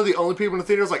one of the only people in the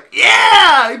theater was like,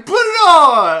 yeah, he put it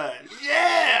on!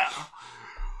 Yeah!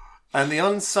 And the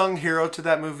unsung hero to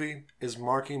that movie is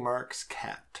Marky Mark's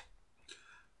cat.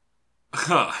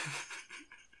 Huh.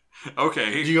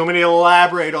 Okay. Do you want me to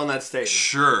elaborate on that statement?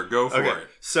 Sure, go for it.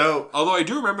 So, although I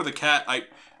do remember the cat,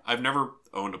 I've never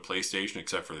owned a PlayStation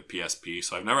except for the PSP,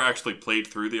 so I've never actually played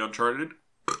through the Uncharted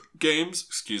games.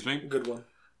 Excuse me. Good one.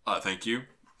 Thank you.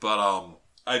 But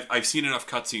I've seen enough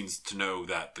cutscenes to know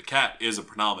that the cat is a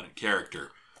predominant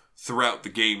character throughout the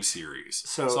game series.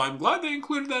 So I'm glad they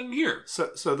included that in here.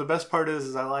 So the best part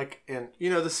is I like, and you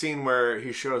know the scene where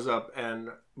he shows up and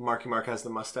Marky Mark has the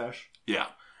mustache? Yeah.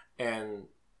 And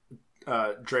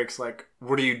Drake's like,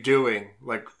 what are you doing?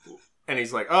 Like, and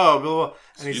he's like, oh, blah, blah.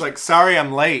 And he's like, sorry,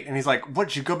 I'm late. And he's like, what,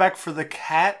 did you go back for the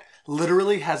cat?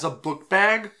 Literally has a book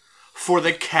bag for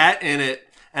the cat in it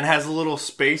and has a little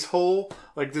space hole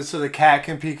like this so the cat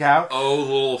can peek out. Oh,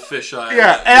 little fisheye.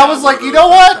 Yeah, and I was like, you know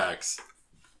what? Packs.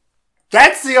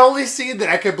 That's the only scene that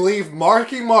I could believe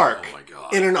Marky Mark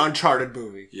in an Uncharted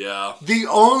movie. Yeah. The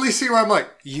only scene where I'm like,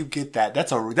 you get that.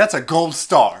 That's a gold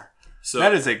star. So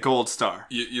that is a gold star.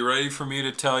 You ready for me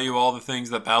to tell you all the things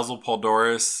that Basil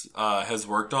Paldoris has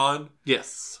worked on?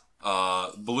 Yes.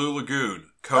 Blue Lagoon,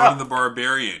 Conan the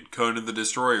Barbarian, Conan the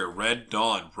Destroyer, Red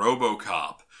Dawn,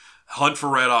 RoboCop, Hunt for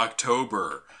Red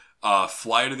October,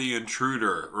 Flight of the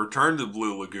Intruder, Return to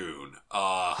Blue Lagoon,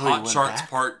 Hot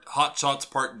Shots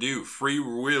Part 2, Free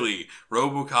Willy,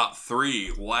 RoboCop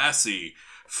 3, Lassie.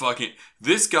 Fucking,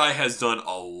 this guy has done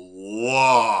a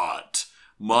lot.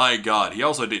 My God, he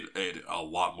also did a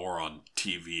lot more on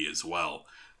TV as well.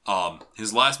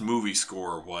 His last movie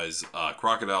score was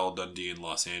Crocodile Dundee in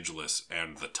Los Angeles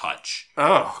and The Touch.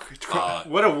 Oh,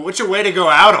 what's your way to go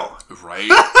out on? Right?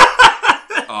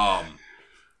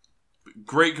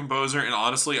 Great composer, and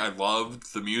honestly, I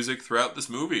loved the music throughout this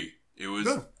movie. It was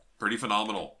pretty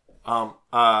phenomenal. I'm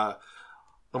also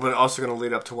going to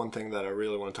lead up to one thing that I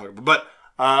really want to talk about, but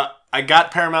I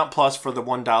got Paramount Plus for the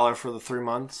 $1 for the 3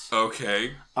 months.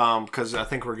 Okay. Because I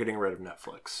think we're getting rid of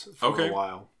Netflix for a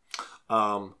while.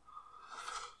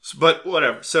 But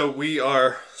whatever. So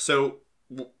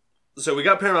So we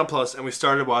got Paramount Plus, and we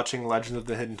started watching Legend of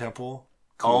the Hidden Temple.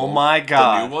 Cool. Oh my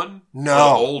god. The new one? No. Or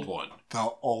the old one? The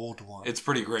old one. It's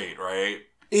pretty great, right?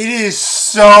 It is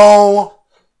so...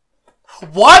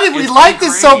 Why did we like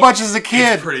this so much as a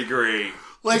kid? It's pretty great.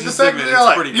 Like the fact that they're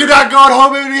like, you're not going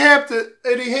home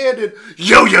empty-handed.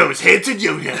 Yo-yos, Hanson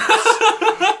yo-yos.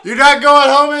 You're not going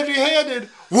home empty-handed.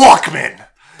 Walkman.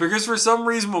 Because for some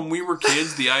reason when we were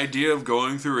kids, the idea of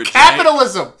going through a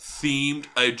capitalism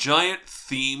giant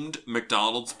themed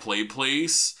McDonald's play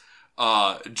place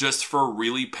just for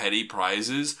really petty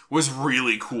prizes was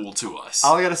really cool to us.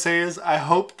 All I gotta say is, I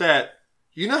hope that,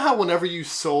 you know how whenever you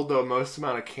sold the most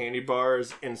amount of candy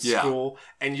bars in school,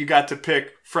 and you got to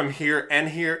pick from here and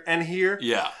here and here?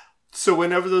 Yeah. So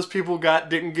whenever those people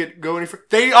didn't go any further,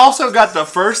 they also got the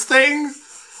first thing.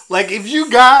 Like, if you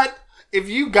got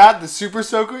the Super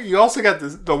Soaker, you also got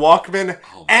the Walkman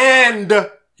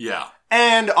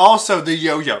and also the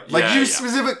yo-yo. Like, you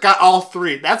specifically got all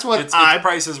three. That's what it's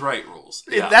Price is Right rules.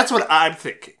 Yeah. That's what I'm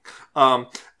thinking.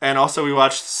 And also we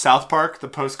watched South Park, the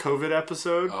post-COVID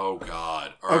episode. Oh,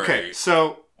 God. Okay,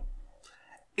 so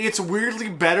it's weirdly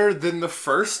better than the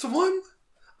first one,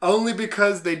 only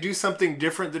because they do something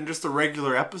different than just a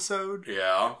regular episode.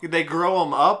 Yeah. They grow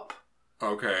them up.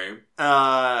 Okay.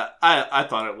 I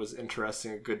thought it was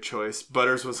interesting, a good choice.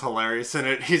 Butters was hilarious in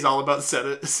it. He's all about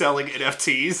selling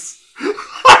NFTs.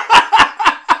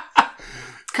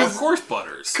 Of course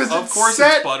Butters.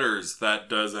 It's Butters that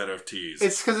does NFTs.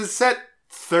 It's because it's set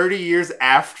 30 years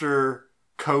after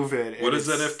COVID. What does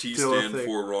NFT stand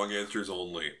for? Wrong answers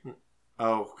only.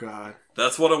 Oh, God.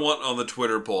 That's what I want on the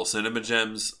Twitter poll.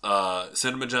 CinemaGems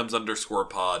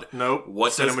 _pod. Nope.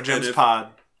 What CinemaGems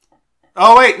pod.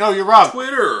 Oh, wait. No, you're wrong.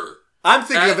 Twitter. I'm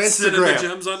thinking of Instagram.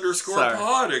 CinemaGems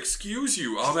 _pod. Excuse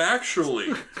you. I'm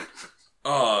actually...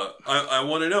 I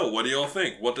want to know, what do y'all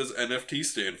think? What does NFT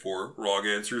stand for? Wrong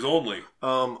answers only.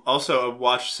 Also, I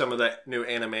watched some of that new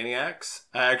Animaniacs.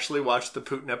 I actually watched the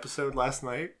Putin episode last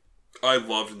night. I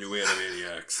loved new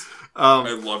Animaniacs.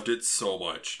 I loved it so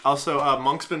much. Also,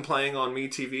 Monk's been playing on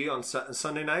MeTV on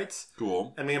Sunday nights.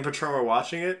 Cool. And me and Patron were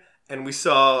watching it, and we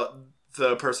saw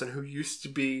the person who used to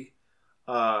be,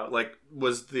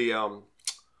 was the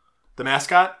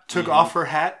mascot, took off her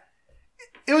hat.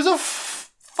 It was a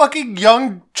fucking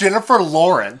young Jennifer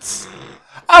Lawrence.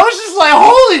 I was just like,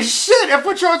 holy shit. And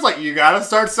Patron's like, you gotta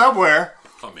start somewhere.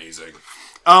 Amazing.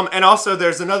 And also,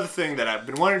 there's another thing that I've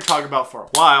been wanting to talk about for a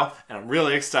while, and I'm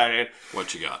really excited.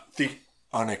 What you got? The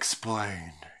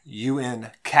unexplained. UN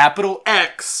capital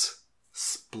X.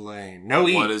 Explain. No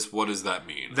E. What does that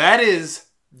mean? That is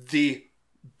the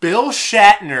Bill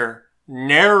Shatner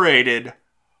narrated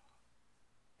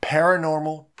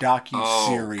paranormal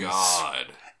docuseries. Oh, God.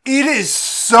 It is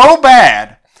so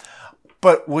bad.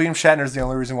 But William Shatner is the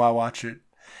only reason why I watch it.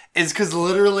 It's because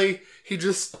literally he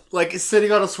just is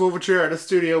sitting on a swivel chair at a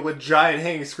studio with giant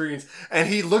hanging screens, and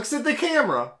he looks at the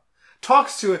camera,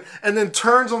 talks to it, and then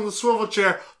turns on the swivel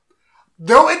chair.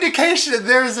 No indication that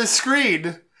there is a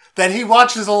screen that he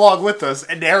watches along with us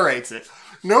and narrates it.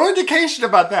 No indication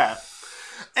about that.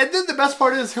 And then the best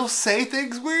part is he'll say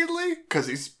things weirdly because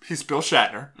he's Bill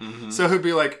Shatner. Mm-hmm. So he'll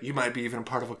be like, "You might be even a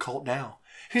part of a cult now."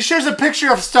 He shares a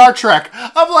picture of Star Trek.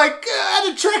 I'm like, at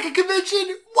a Trekkie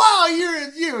convention? Wow, you're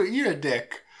a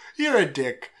dick. You're a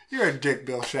dick. You're a dick,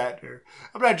 Bill Shatner.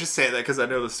 I'm not just saying that because I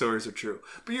know the stories are true.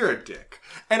 But you're a dick.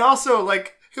 And also,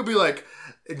 he'll be like,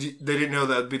 they didn't know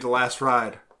that would be the last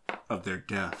ride of their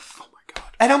death. Oh, my God.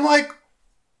 And I'm like,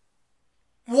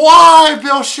 why,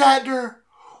 Bill Shatner?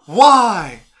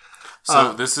 Why?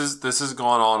 So this has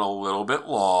gone on a little bit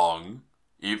long.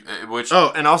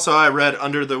 And also I read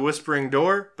Under the Whispering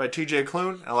Door by T.J.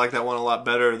 Klune. I like that one a lot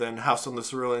better than House on the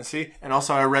Cerulean Sea. And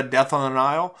also I read Death on the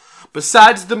Nile.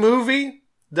 Besides the movie,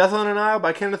 Death on the Nile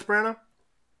by Kenneth Branagh,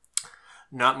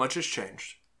 not much has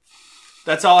changed.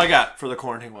 That's all I got for the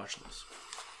quarantine watch list.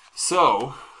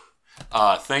 So,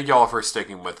 thank y'all for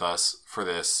sticking with us for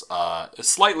this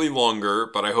slightly longer,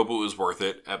 but I hope it was worth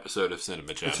it, episode of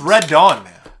Cinema Gems. It's Red Dawn,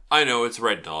 man. I know, it's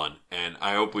Red Dawn, and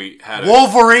I hope we had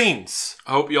Wolverines!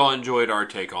 I hope y'all enjoyed our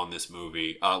take on this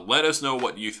movie. Let us know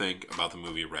what you think about the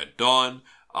movie Red Dawn,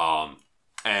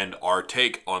 and our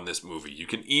take on this movie. You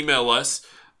can email us.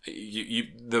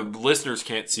 The listeners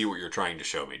can't see what you're trying to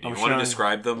show me. Do you want to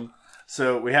describe them?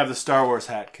 So, we have the Star Wars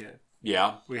hat kid.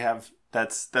 Yeah. We have,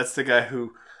 that's the guy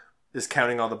who is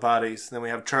counting all the bodies. Then we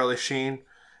have Charlie Sheen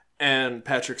and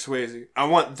Patrick Swayze. I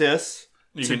want this.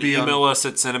 You can email us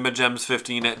at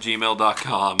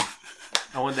cinemagems15@gmail.com.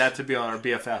 I want that to be on our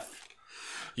BFF.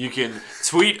 You can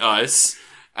tweet us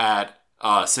at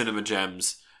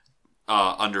cinemagems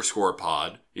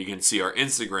 _pod. You can see our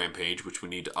Instagram page, which we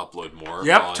need to upload more.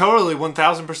 Yep, totally.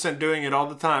 1,000% doing it all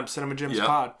the time. Cinema Gems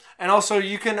Pod. And also,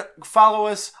 you can follow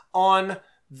us on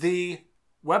the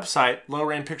website,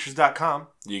 lowrainpictures.com.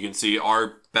 You can see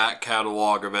our back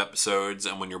catalog of episodes,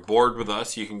 and when you're bored with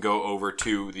us, you can go over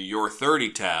to the Your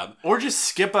 30 tab. Or just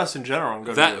skip us in general and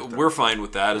go to Your 30. We're fine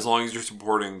with that, as long as you're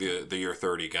supporting the Your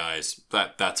 30 guys.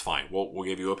 That's fine. We'll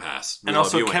give you a pass. And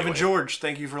also, Kevin George,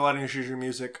 thank you for letting us use your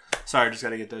music. Sorry, I just got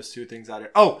to get those two things out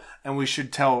here. Oh, and we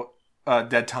should tell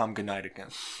Dead Tom good night again.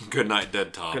 Good night,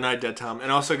 Dead Tom. Good night, Dead Tom.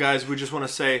 And also, guys, we just want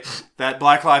to say that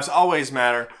Black Lives always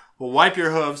matter. We'll wipe your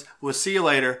hooves. We'll see you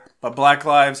later. But Black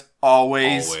Lives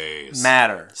always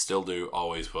matter. Still do.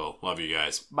 Always will. Love you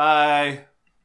guys. Bye.